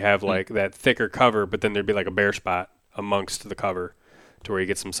 to where you'd have like that thicker cover, but then there'd be like a bare spot amongst the cover, to where you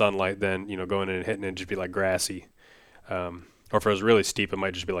get some sunlight, then going in and hitting it and just be like grassy, or if it was really steep, it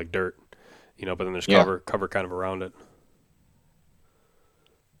might just be like dirt, but then there's yeah, cover kind of around it.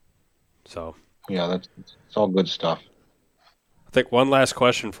 So yeah, that's it's all good stuff. I think one last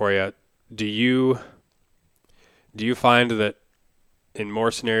question for you: Do you find that in more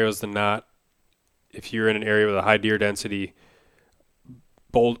scenarios than not, if you're in an area with a high deer density,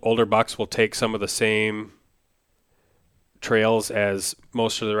 older bucks will take some of the same trails as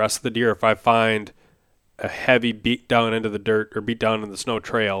most of the rest of the deer? If I find a heavy beat down into the dirt or beat down in the snow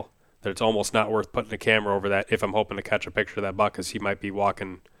trail, that it's almost not worth putting a camera over that if I'm hoping to catch a picture of that buck, because he might be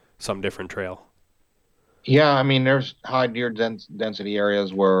walking some different trail. Yeah, I mean, there's high deer density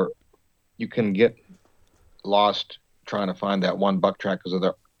areas where you can get lost trying to find that one buck track because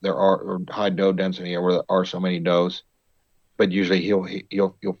of there are or high doe density where there are so many does. But usually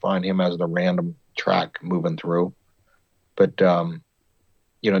you'll find him as the random track moving through. But then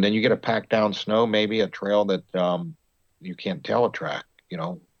you get a packed down snow, maybe a trail that you can't tell a track.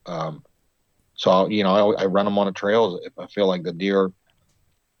 So I run them on a trail if I feel like the deer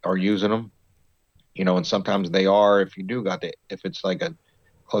are using them. And sometimes they are if you do if it's like a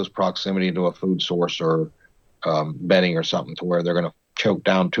close proximity to a food source or bedding or something to where they're going to choke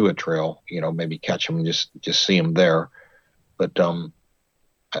down to a trail. Maybe catch them and just see them there. But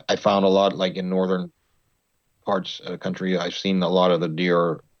I found a lot like in northern parts of the country. I've seen a lot of the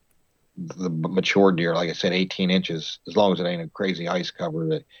deer, the mature deer, like I said, 18 inches. As long as it ain't a crazy ice cover,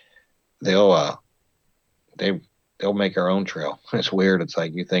 that they'll they they'll make their own trail. It's weird. It's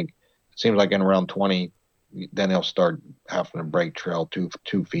like you think it seems like in around 20, then they'll start having to break trail 2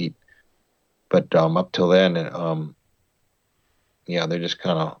 feet. But up till then, yeah, they're just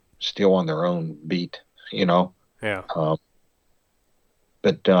kind of still on their own beat. Yeah. Um,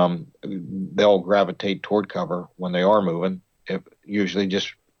 but they'll gravitate toward cover when they are moving, usually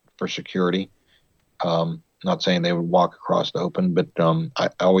just for security. Not saying they would walk across the open, but I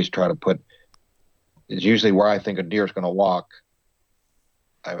always try to put. It's usually where I think a deer is going to walk.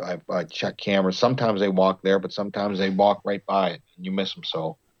 I check cameras. Sometimes they walk there, but sometimes they walk right by it, and you miss them.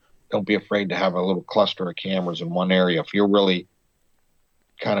 So don't be afraid to have a little cluster of cameras in one area. If you really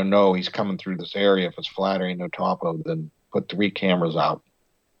kind of know he's coming through this area, if it's flat or ain't no top of, then put 3 cameras out.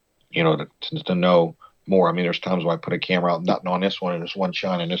 To know more. I mean, there's times where I put a camera out, nothing on this one, and this one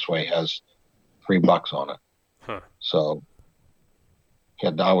shining this way has 3 bucks on it. Huh. So,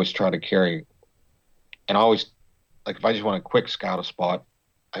 yeah, I always try to carry, and I always, like, if I just want to quick scout a spot,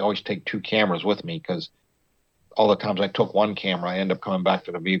 I always take 2 cameras with me, because all the times I took 1 camera, I end up coming back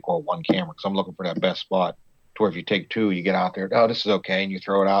to the vehicle with 1 camera, because I'm looking for that best spot. To where if you take 2, you get out there, oh, this is okay, and you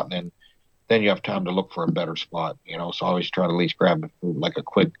throw it out, and then you have time to look for a better spot. So I always try to at least grab like a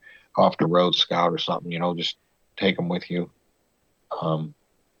quick off the road scout or something, just take them with you.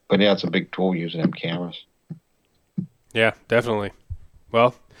 But yeah, it's a big tool using them cameras. Yeah, definitely.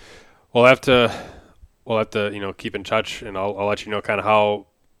 Well, we'll have to keep in touch, and I'll let you know kind of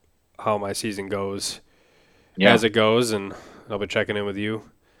how my season goes as it goes, and I'll be checking in with you.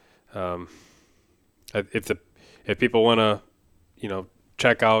 If people want to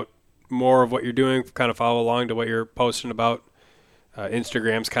check out more of what you're doing, kind of follow along to what you're posting about,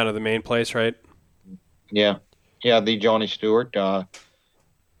 Instagram's kind of the main place, right? Yeah, the Johnny Stewart. I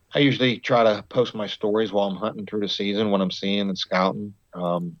usually try to post my stories while I'm hunting through the season, when I'm seeing and scouting.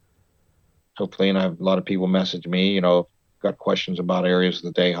 Hopefully, and I have a lot of people message me, got questions about areas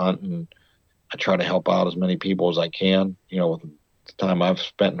that they hunt, and I try to help out as many people as I can, with the time I've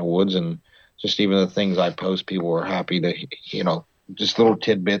spent in the woods, and just even the things I post, people are happy to, just little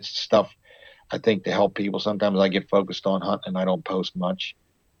tidbits, stuff, I think, to help people. Sometimes I get focused on hunting and I don't post much,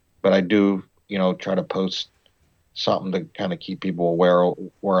 but I do, try to post something to kind of keep people aware of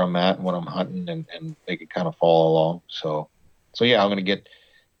where I'm at and what I'm hunting, and they can kind of follow along. So yeah, I'm going to get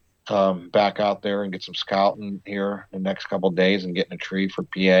back out there and get some scouting here the next couple of days and getting a tree for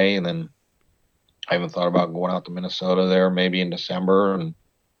PA. And then I haven't thought about going out to Minnesota there maybe in December. And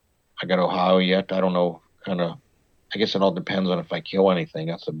I got Ohio yet. I don't know, I guess it all depends on if I kill anything.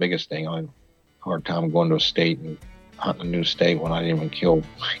 That's the biggest thing. I have a hard time going to a state and hunting a new state when I didn't even kill,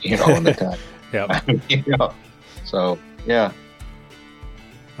 in the time. Yep. So, yeah.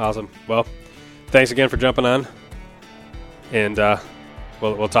 Awesome. Well, thanks again for jumping on, and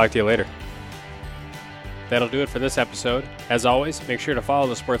we'll talk to you later. That'll do it for this episode. As always, make sure to follow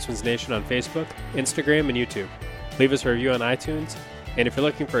the Sportsman's Nation on Facebook, Instagram, and YouTube. Leave us a review on iTunes, and if you're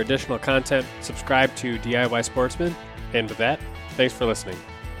looking for additional content, subscribe to DIY Sportsman. And with that, thanks for listening.